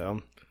Kirby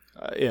though.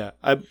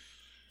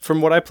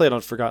 From what I played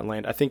on Forgotten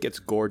Land, I think it's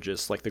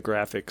gorgeous. Like the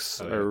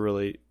graphics are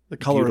really The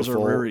colors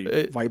beautiful. are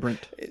very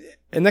vibrant.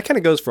 And that kind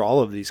of goes for all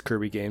of these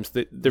Kirby games.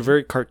 They're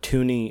very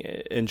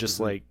cartoony and just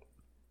like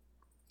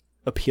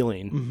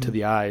appealing to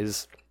the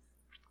eyes.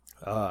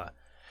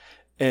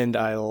 And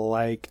I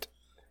liked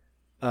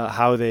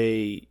how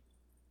the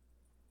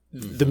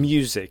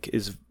music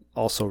is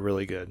also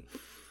really good.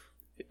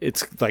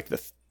 It's like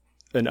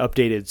an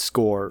updated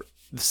score,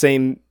 the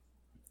same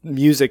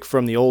music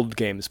from the old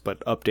games, but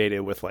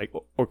updated with like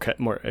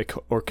more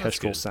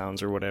orchestral good.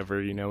 sounds or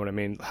whatever. You know what I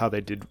mean? How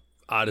they did.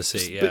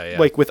 Odyssey, But, yeah.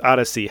 Like with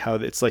Odyssey, how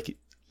it's like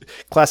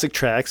classic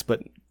tracks,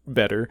 but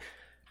better.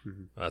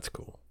 That's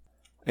cool.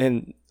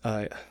 And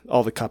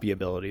all the copy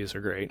abilities are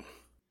great.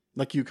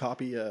 Like you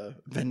copy a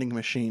vending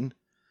machine,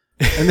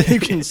 and then you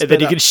can And then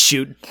you can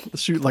shoot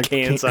like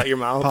cans out your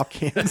mouth. pop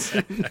cans.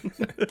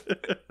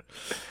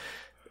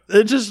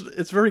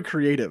 It's very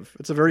creative.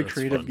 It's a very That's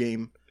creative fun.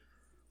 game.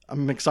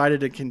 I'm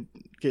excited to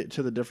get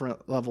to the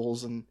different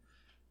levels and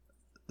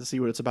to see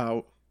what it's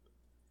about.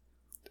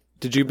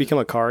 Did you become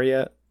a car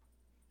yet?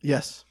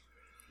 Yes.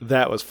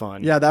 That was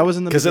fun. Yeah, that was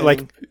in the because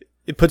beginning.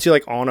 it puts you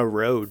like on a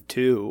road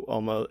too,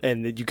 almost,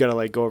 and then you gotta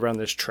like go around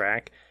this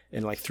track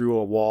and like through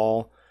a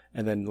wall,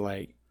 and then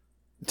like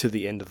to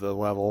the end of the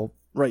level.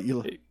 Right,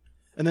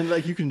 and then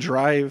like you can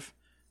drive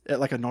at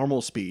like a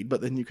normal speed,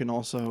 but then you can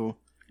also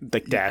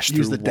Like dash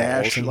use through the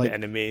dash, walls and like,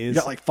 enemies. you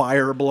got like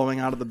fire blowing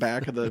out of the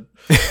back of the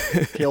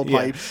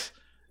tailpipes,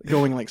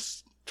 going like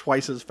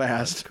twice as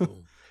fast.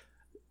 Cool.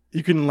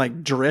 You can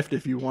like drift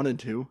if you wanted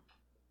to.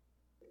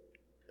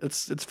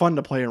 It's fun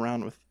to play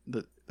around with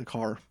the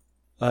car.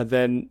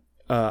 Then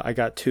I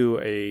got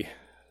to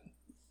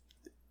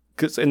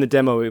because in the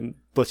demo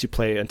lets you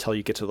play until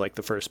you get to like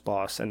the first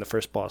boss, and the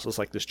first boss is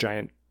like this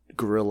giant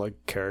gorilla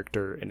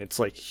character, and it's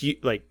like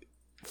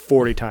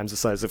 40 times the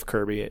size of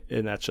Kirby,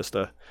 and that's just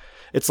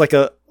it's like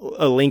a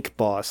Link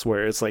boss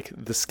where it's like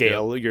the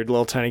scale. You're a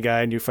little tiny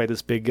guy and you fight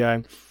this big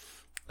guy.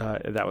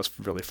 That was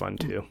really fun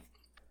too.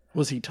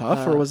 Was he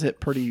tough or was it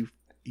pretty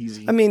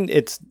easy? I mean,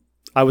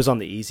 I was on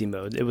the easy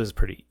mode. It was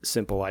pretty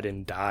simple. I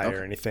didn't die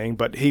or anything,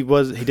 but he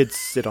did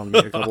sit on me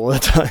a couple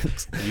of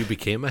times. You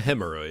became a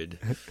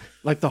hemorrhoid.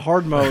 Like the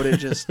hard mode, it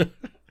just,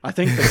 I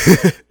think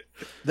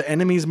the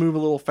enemies move a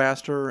little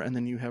faster and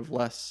then you have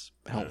less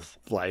health.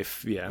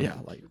 Life, yeah. Yeah,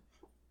 like.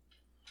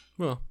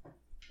 Well.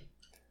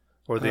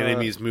 Or the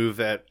enemies move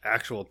at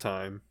actual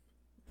time.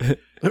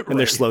 And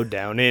they're slowed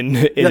down in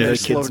the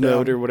kids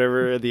mode or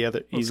whatever, the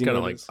other Well, easy it's kind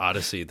of mode like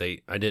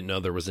Odyssey. I didn't know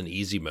there was an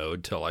easy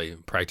mode till I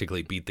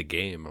practically beat the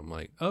game. I'm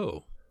like,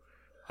 oh,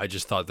 I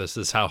just thought this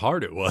is how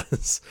hard it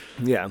was.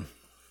 Yeah.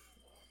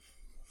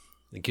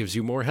 It gives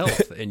you more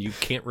health, and you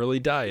can't really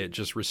die. It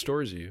just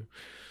restores you.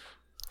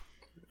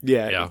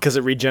 Yeah, because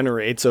it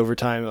regenerates over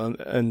time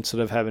instead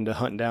of having to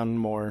hunt down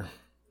more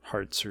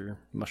hearts or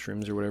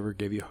mushrooms or whatever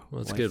gave you. Well,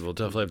 that's life. good. We'll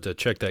definitely have to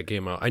check that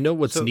game out. I know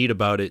what's neat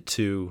about it,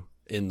 too,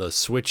 in the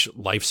Switch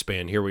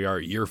lifespan. Here we are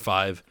at year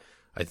 5,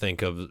 I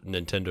think, of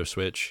Nintendo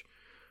Switch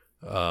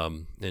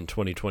in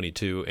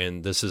 2022,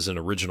 and this is an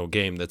original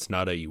game that's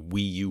not a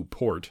Wii U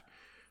port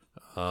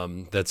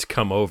that's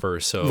come over.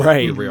 So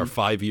here we are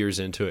 5 years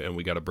into it, and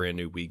we got a brand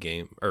new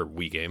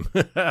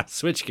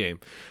Switch game.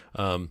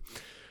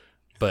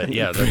 But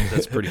yeah,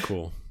 that's pretty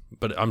cool.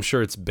 But I'm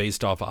sure it's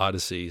based off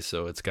Odyssey,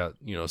 so it's got,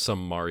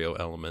 some Mario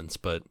elements.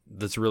 But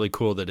that's really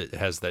cool that it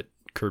has that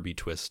Kirby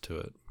twist to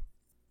it.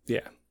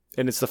 Yeah,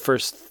 and it's the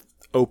first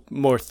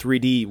more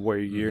 3D where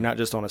you're not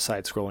just on a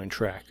side-scrolling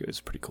track. It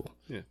was pretty cool.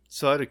 Yeah.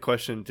 So I had a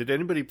question. Did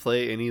anybody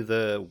play any of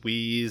the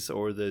Wii's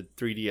or the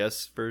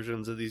 3DS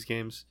versions of these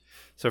games?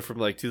 So from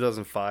like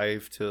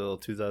 2005 till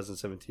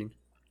 2017?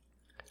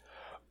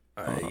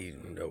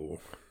 No.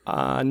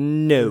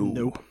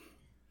 No.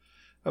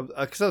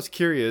 Because I was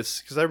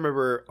curious, because I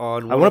remember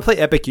on... I want to play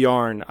Epic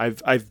Yarn.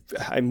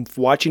 I'm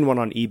watching one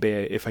on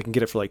eBay. If I can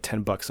get it for like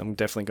 $10, I'm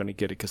definitely going to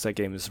get it because that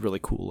game is really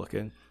cool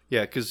looking.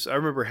 Yeah, because I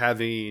remember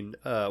having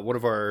one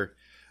of our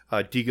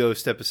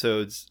D-Ghost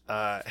episodes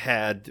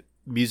had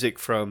music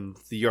from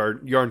the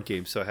yarn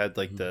game. So I had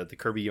like the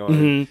Kirby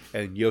yarn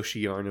and Yoshi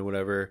yarn and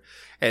whatever.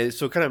 And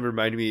so it kind of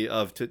reminded me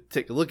of to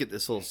take a look at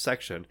this little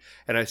section.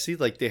 And I see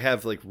like they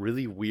have like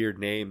really weird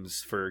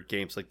names for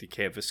games like the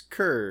Canvas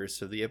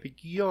Curse or the Epic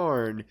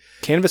Yarn.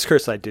 Canvas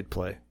Curse I did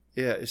play.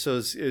 Yeah, so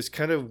it's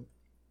kind of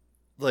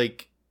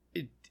like...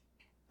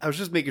 I was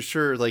just making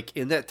sure like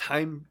in that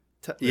time...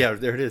 yeah,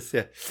 there it is.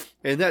 Yeah.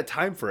 In that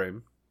time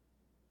frame,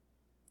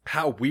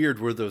 how weird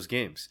were those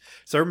games?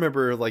 So I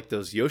remember like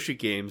those Yoshi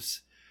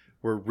games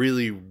were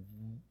really,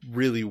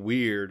 really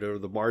weird, or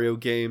the Mario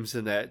games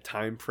in that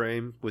time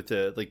frame with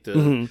the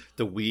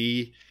the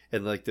Wii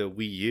and like the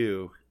Wii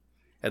U,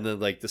 and then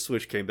like the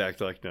Switch came back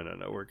to like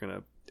no, we're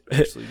gonna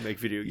actually make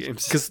video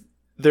games because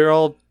they're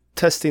all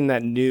testing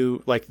that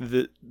new like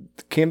the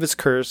Canvas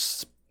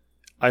Curse.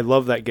 I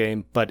love that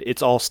game, but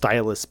it's all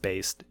stylus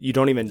based. You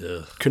don't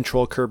even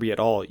control Kirby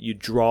at all. You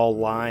draw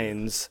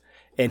lines,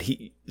 and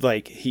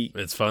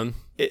it's fun.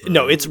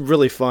 No, it's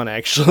really fun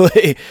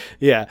actually.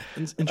 Yeah,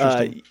 it's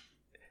interesting.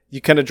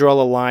 You kind of draw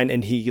a line,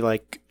 and he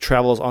like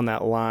travels on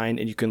that line,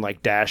 and you can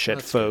like dash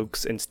at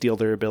folks and steal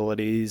their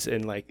abilities,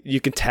 and like you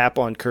can tap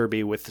on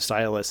Kirby with the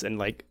stylus and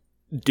like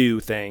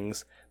do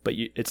things, but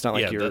it's not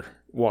like you're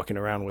walking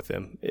around with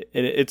him.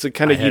 It's a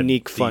kind of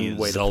unique, fun way to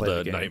play the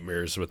Zelda game.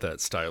 nightmares with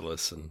that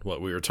stylus and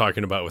what we were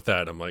talking about with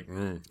that. I'm like,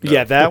 no.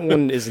 Yeah, that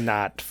one is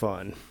not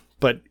fun.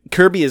 But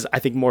Kirby is, I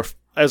think, more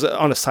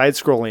on a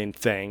side-scrolling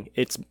thing.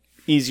 It's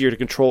easier to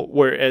control.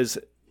 Whereas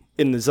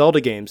in the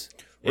Zelda games,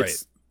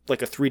 it's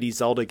like a 3D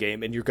Zelda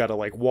game, and you've got to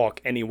like walk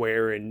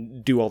anywhere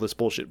and do all this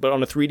bullshit. But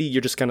on a 3D,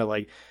 you're just kind of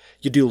like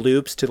you do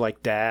loops to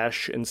like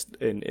dash, and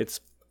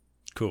it's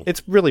cool.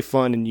 It's really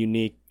fun and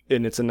unique.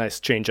 And it's a nice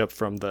change up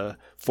from the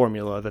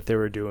formula that they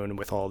were doing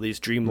with all these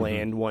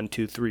Dreamland 1,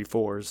 2, 3,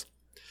 4s.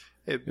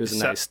 It was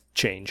a nice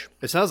change.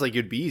 It sounds like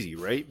it'd be easy,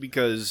 right?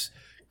 Because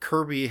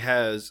Kirby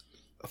has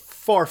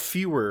far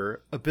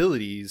fewer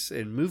abilities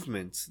and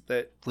movements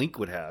that Link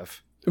would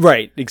have.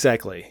 Right,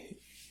 exactly.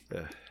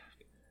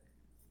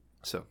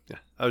 So yeah,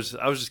 I was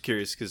just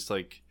curious because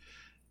like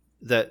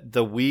that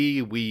the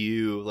Wii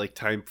U like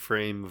time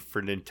frame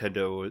for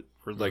Nintendo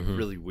were like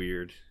really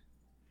weird.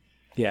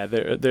 Yeah,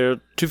 they're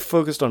too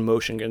focused on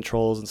motion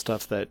controls and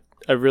stuff that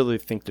I really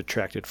think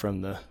detracted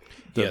from the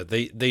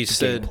they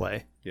said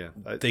gameplay. Yeah,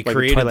 they like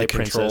created the Twilight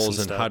Princess controls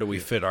and stuff. how do we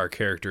fit our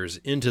characters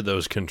into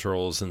those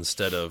controls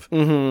instead of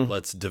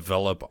let's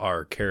develop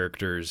our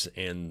characters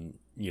and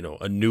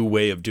a new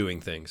way of doing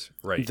things.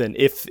 Right. Then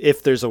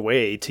if there's a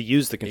way to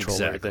use the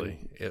controller, Exactly.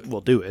 then we'll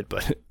do it,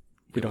 but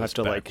we don't have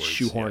to like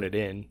shoehorn it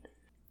in.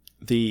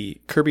 The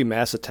Kirby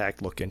Mass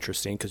Attack looked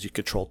interesting because you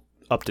control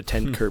up to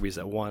 10 Kirbys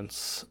at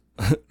once.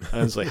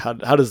 I was like, how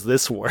does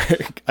this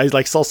work? I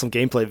like saw some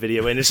gameplay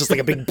video and it's just like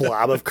a big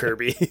blob of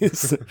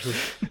Kirby's.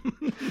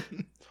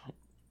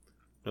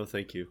 No,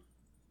 thank you.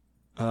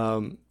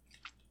 And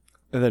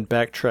then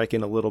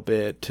backtracking a little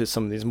bit to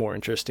some of these more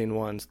interesting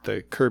ones,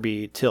 the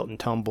Kirby Tilt and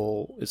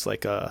Tumble is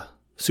like a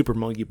Super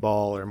Monkey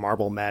Ball or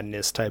Marble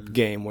Madness type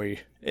game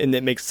and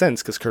it makes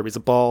sense because Kirby's a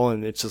ball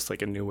and it's just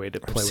like a new way to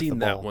play I've with the seen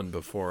ball. that one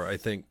before. I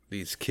think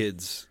these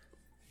kids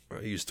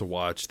I used to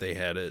watch, they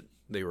had it.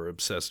 They were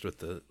obsessed with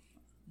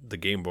the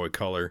Game Boy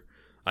Color.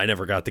 I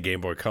never got the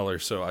Game Boy Color,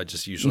 so I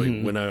just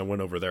usually, when I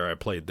went over there, I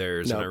played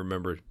theirs, and I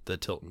remember the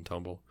Tilt and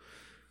Tumble.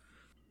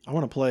 I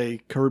want to play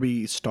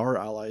Kirby Star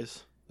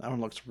Allies. That one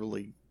looks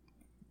really,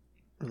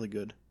 really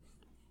good.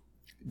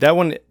 That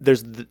one,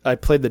 I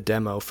played the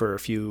demo for a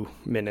few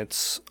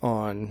minutes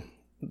on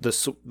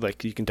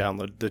like you can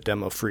download the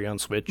demo free on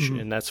Switch,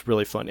 and that's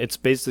really fun. It's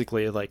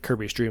basically like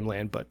Kirby's Dream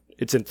Land, but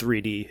it's in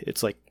 3D.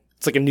 It's like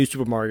a new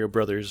Super Mario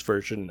Brothers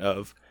version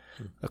of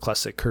a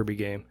classic Kirby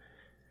game.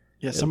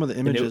 Yeah, some of the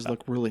images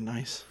look really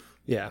nice.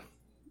 Yeah.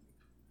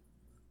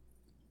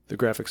 The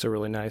graphics are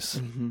really nice.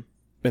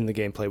 And the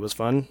gameplay was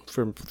fun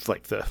from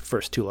like the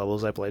first 2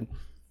 levels I played.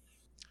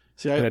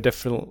 See, I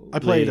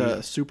played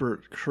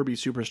Kirby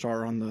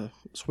Superstar on the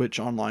Switch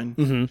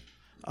online.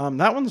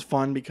 That one's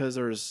fun because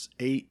there's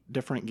 8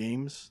 different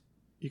games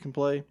you can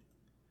play.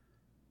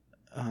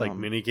 Like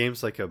mini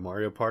games, like a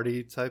Mario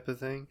Party type of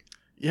thing?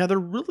 Yeah, they're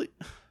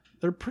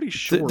pretty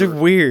short. They're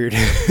weird.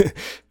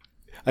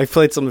 I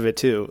played some of it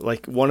too.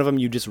 Like one of them,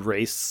 you just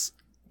race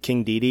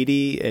King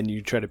Dedede and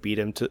you try to beat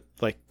him to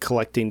like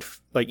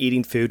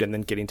eating food and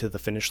then getting to the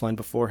finish line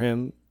before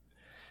him.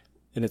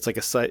 And it's like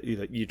a site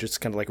you're just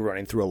kind of like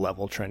running through a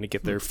level trying to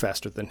get there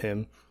faster than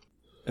him.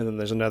 And then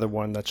there's another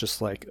one that's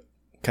just like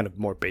kind of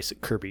more basic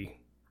Kirby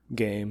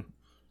game.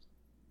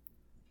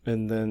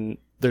 And then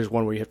there's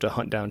one where you have to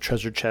hunt down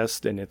treasure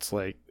chests, and it's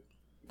like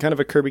kind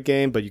of a Kirby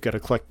game, but you got to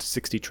collect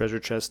 60 treasure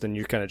chests, and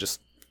you're kind of just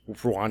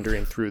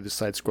wandering through the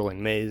side-scrolling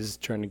maze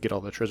trying to get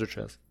all the treasure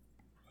chests.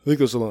 I think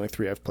those are the only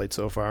 3 I've played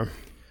so far.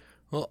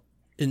 Well,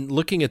 in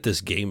looking at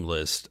this game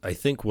list, I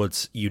think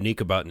what's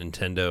unique about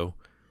Nintendo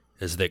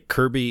is that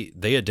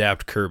they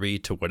adapt Kirby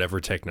to whatever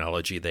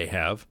technology they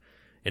have,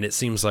 and it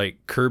seems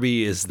like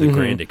Kirby is the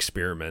grand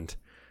experiment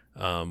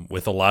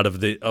with a lot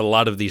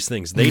of these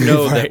things. They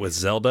know that with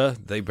Zelda,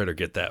 they better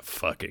get that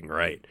fucking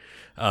right.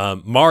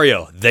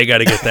 Mario, they got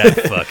to get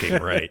that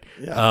fucking right.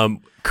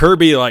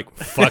 Kirby, like,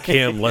 fuck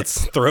him.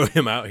 Let's throw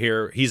him out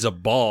here. He's a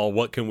ball.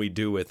 What can we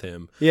do with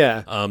him?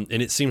 Yeah. And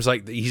it seems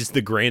like he's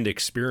the grand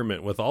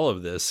experiment with all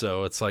of this.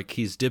 So it's like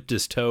he's dipped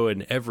his toe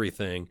in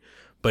everything,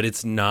 but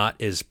it's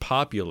not as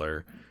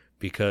popular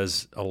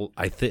because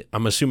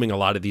I'm assuming a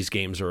lot of these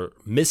games are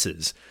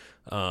misses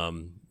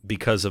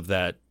because of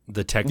that.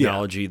 The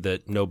technology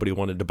that nobody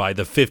wanted to buy,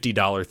 the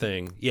 $50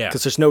 thing. Yeah.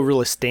 Because there's no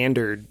really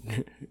standard,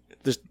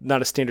 there's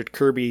not a standard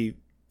Kirby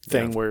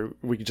thing where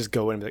we could just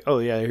go in and be like, oh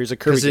yeah, here's a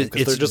Kirby game.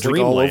 Because they're just like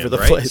all over the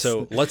place.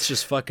 So let's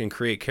just fucking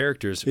create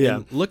characters. Yeah.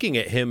 And looking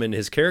at him and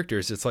his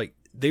characters, it's like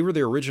they were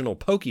the original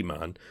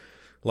Pokemon.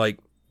 Like,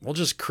 we'll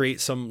just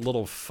create some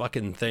little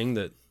fucking thing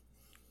that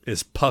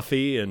is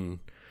puffy and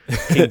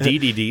King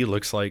Dedede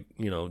looks like,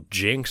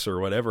 Jinx or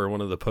whatever, one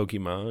of the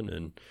Pokemon,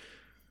 and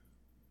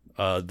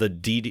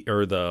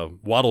the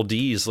Waddle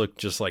Dees look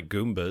just like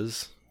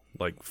Goombas,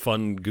 like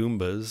fun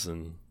Goombas,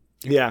 and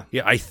yeah,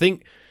 I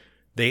think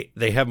they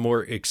have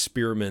more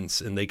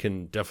experiments and they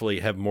can definitely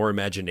have more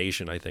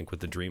imagination. I think with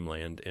the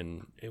Dreamland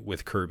and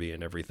with Kirby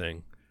and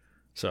everything.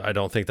 So I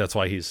don't think that's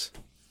why he's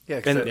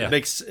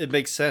it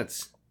makes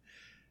sense.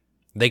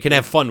 They can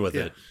have fun with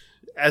it.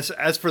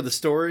 As for the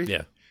story,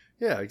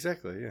 Yeah,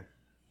 exactly. Yeah,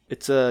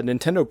 it's a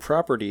Nintendo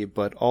property,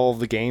 but all of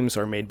the games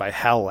are made by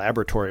HAL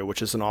Laboratory,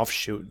 which is an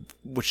offshoot,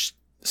 which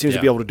seems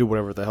to be able to do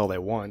whatever the hell they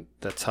want.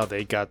 That's how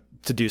they got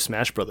to do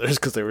Smash Brothers,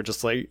 because they were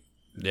just like,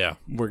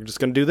 we're just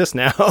going to do this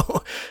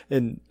now.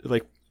 And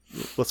like,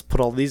 let's put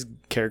all these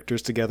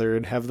characters together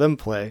and have them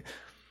play.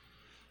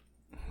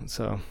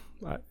 So,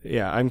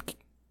 I'm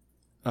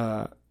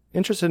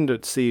interested to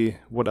see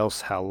what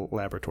else HAL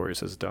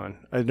Laboratories has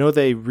done. I know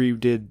they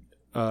redid,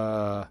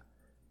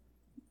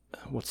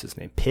 what's his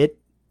name? Pit?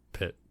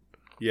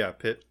 Yeah,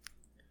 Pit.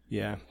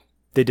 Yeah.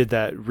 They did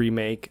that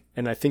remake,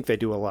 and I think they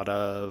do a lot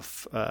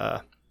of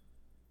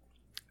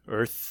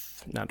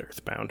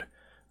Earthbound.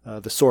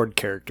 The sword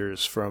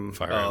characters from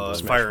Fire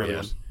Emblem. Fire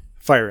Emblem.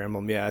 Fire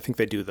Emblem, yeah. I think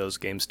they do those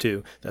games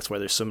too. That's why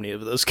there's so many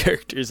of those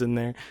characters in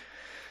there.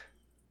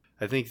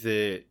 I think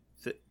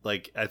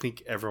I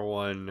think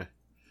everyone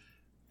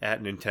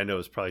at Nintendo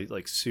is probably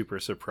like super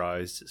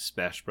surprised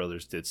Smash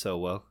Brothers did so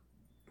well.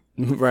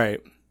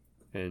 Right.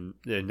 And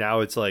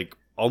now it's like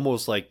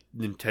almost like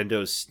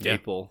Nintendo's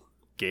staple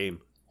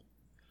game.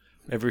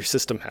 Every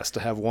system has to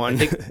have one. I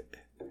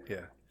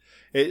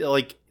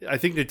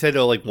think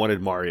Nintendo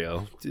wanted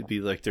Mario to be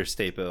like their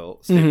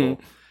staple.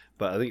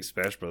 But I think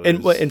Smash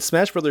Brothers and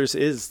Smash Brothers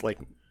is like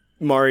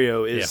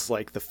Mario is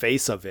like the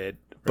face of it,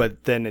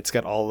 but then it's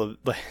got all of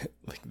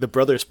like the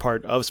brothers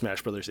part of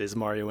Smash Brothers is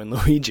Mario and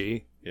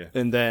Luigi. Yeah.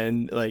 And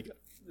then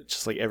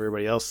just like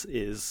everybody else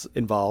is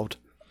involved.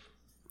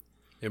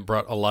 It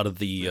brought a lot of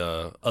the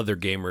other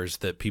gamers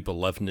that people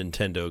left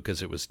Nintendo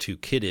because it was too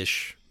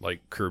kiddish,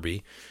 like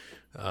Kirby.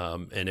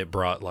 And it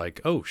brought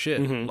like, oh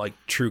shit, like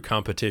true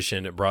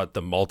competition. It brought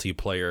the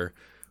multiplayer,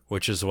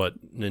 which is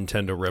what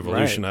Nintendo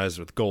revolutionized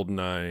with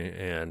GoldenEye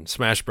and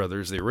Smash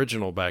Brothers, the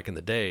original back in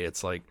the day.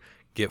 It's like,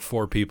 get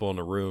 4 people in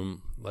a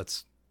room,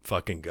 let's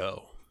fucking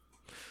go.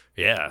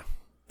 Yeah.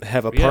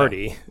 Have a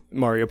party,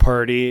 Mario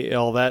Party,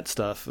 all that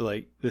stuff.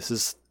 Like, this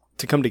is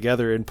to come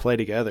together and play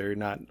together,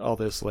 not all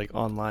this like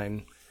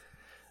online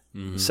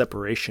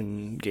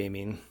separation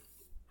gaming.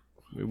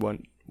 We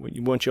want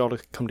you all to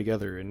come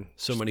together and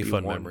so many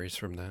fun memories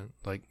from that.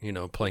 Like, you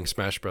know, playing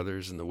Smash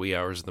Brothers in the wee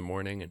hours of the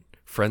morning and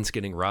friends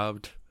getting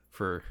robbed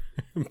for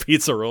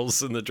pizza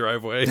rolls in the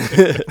driveway.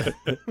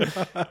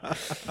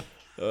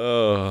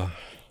 Oh,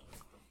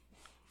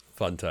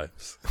 fun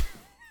times.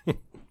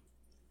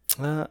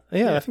 I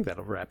think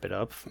that'll wrap it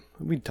up.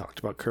 We talked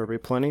about Kirby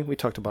plenty. We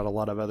talked about a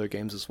lot of other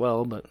games as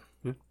well, but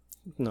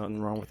nothing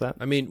wrong with that.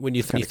 I mean, when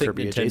you think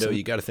Kirby Nintendo, adjacent.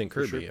 you got to think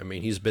Kirby. Sure. I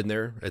mean, he's been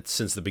there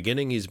since the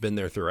beginning. He's been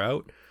there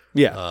throughout.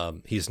 Yeah.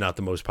 He's not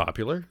the most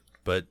popular,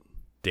 but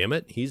damn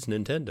it, he's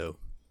Nintendo.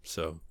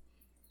 So.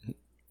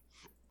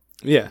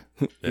 Yeah.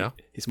 Yeah.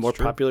 He's more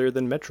popular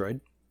than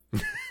Metroid.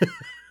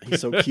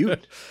 He's so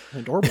cute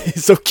and adorable.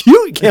 He's so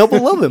cute. You can't help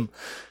but love him.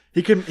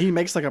 He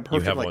makes like a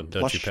perfect have like one, don't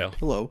plush you, pal?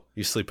 pillow.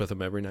 You sleep with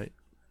him every night?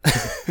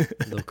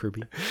 Little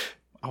Kirby.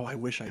 Oh, I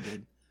wish I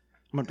did.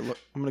 I'm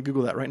gonna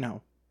Google that right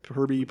now.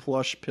 Kirby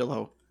plush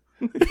pillow.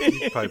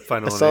 Probably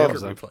find it on saw-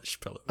 Amazon. Plush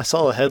pillow. I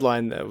saw a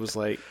headline that was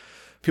like,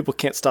 people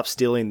can't stop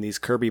stealing these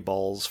Kirby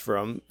balls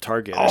from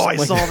Target. or Oh, I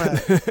something saw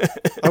like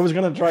that. I was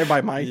gonna drive by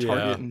my Yeah.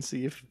 Target and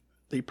see if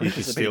they You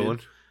can steal one.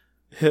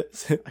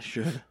 I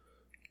should.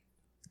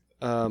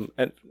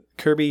 At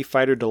Kirby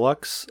Fighter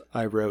Deluxe,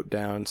 I wrote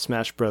down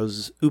Smash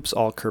Bros. Oops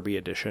All Kirby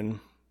Edition.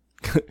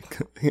 I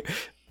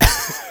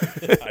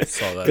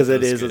saw that. Because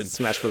it That was is a good.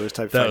 Smash Brothers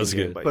type That fighting was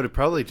game, good. But it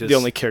probably just the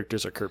only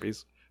characters are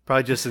Kirby's.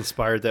 probably just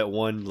inspired that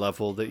one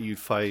level that you'd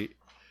fight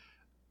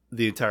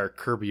the entire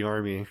Kirby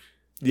army.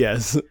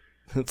 Yes.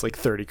 It's like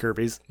 30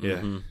 Kirby's. Yeah.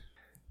 Mhm.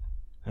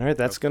 All right,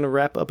 that's going to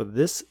wrap up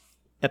this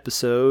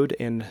episode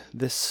and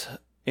this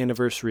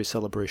anniversary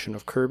celebration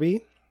of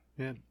Kirby.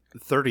 Yeah.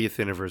 30th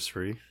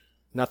anniversary.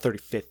 Not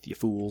 35th, you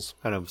fools.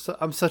 I know.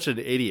 I'm such an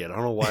idiot. I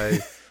don't know why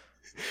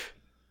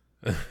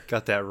I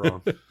got that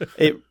wrong.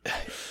 The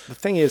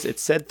thing is, it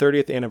said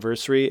 30th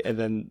anniversary, and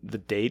then the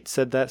date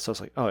said that, so I was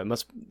like, oh, it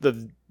must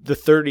the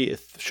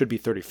 30th should be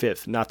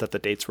 35th. Not that the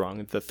date's wrong.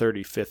 The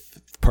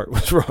 35th part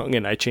was wrong,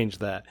 and I changed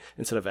that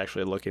instead of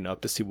actually looking up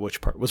to see which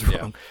part was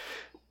wrong.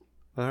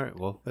 All right.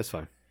 Well, that's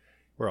fine.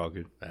 We're all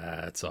good.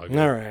 That's all good.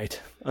 All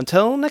right.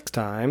 Until next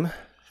time.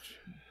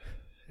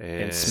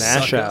 And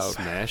smash suck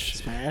it. out.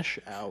 Smash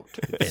out.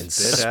 And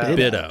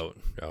Spit out.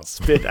 Oh.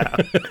 Spit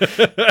out.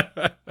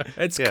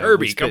 It's Yeah,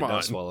 Kirby. we spit, Come not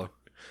on. swallow.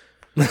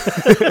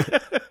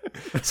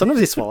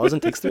 Sometimes he swallows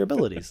and takes their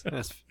abilities.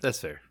 That's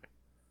fair.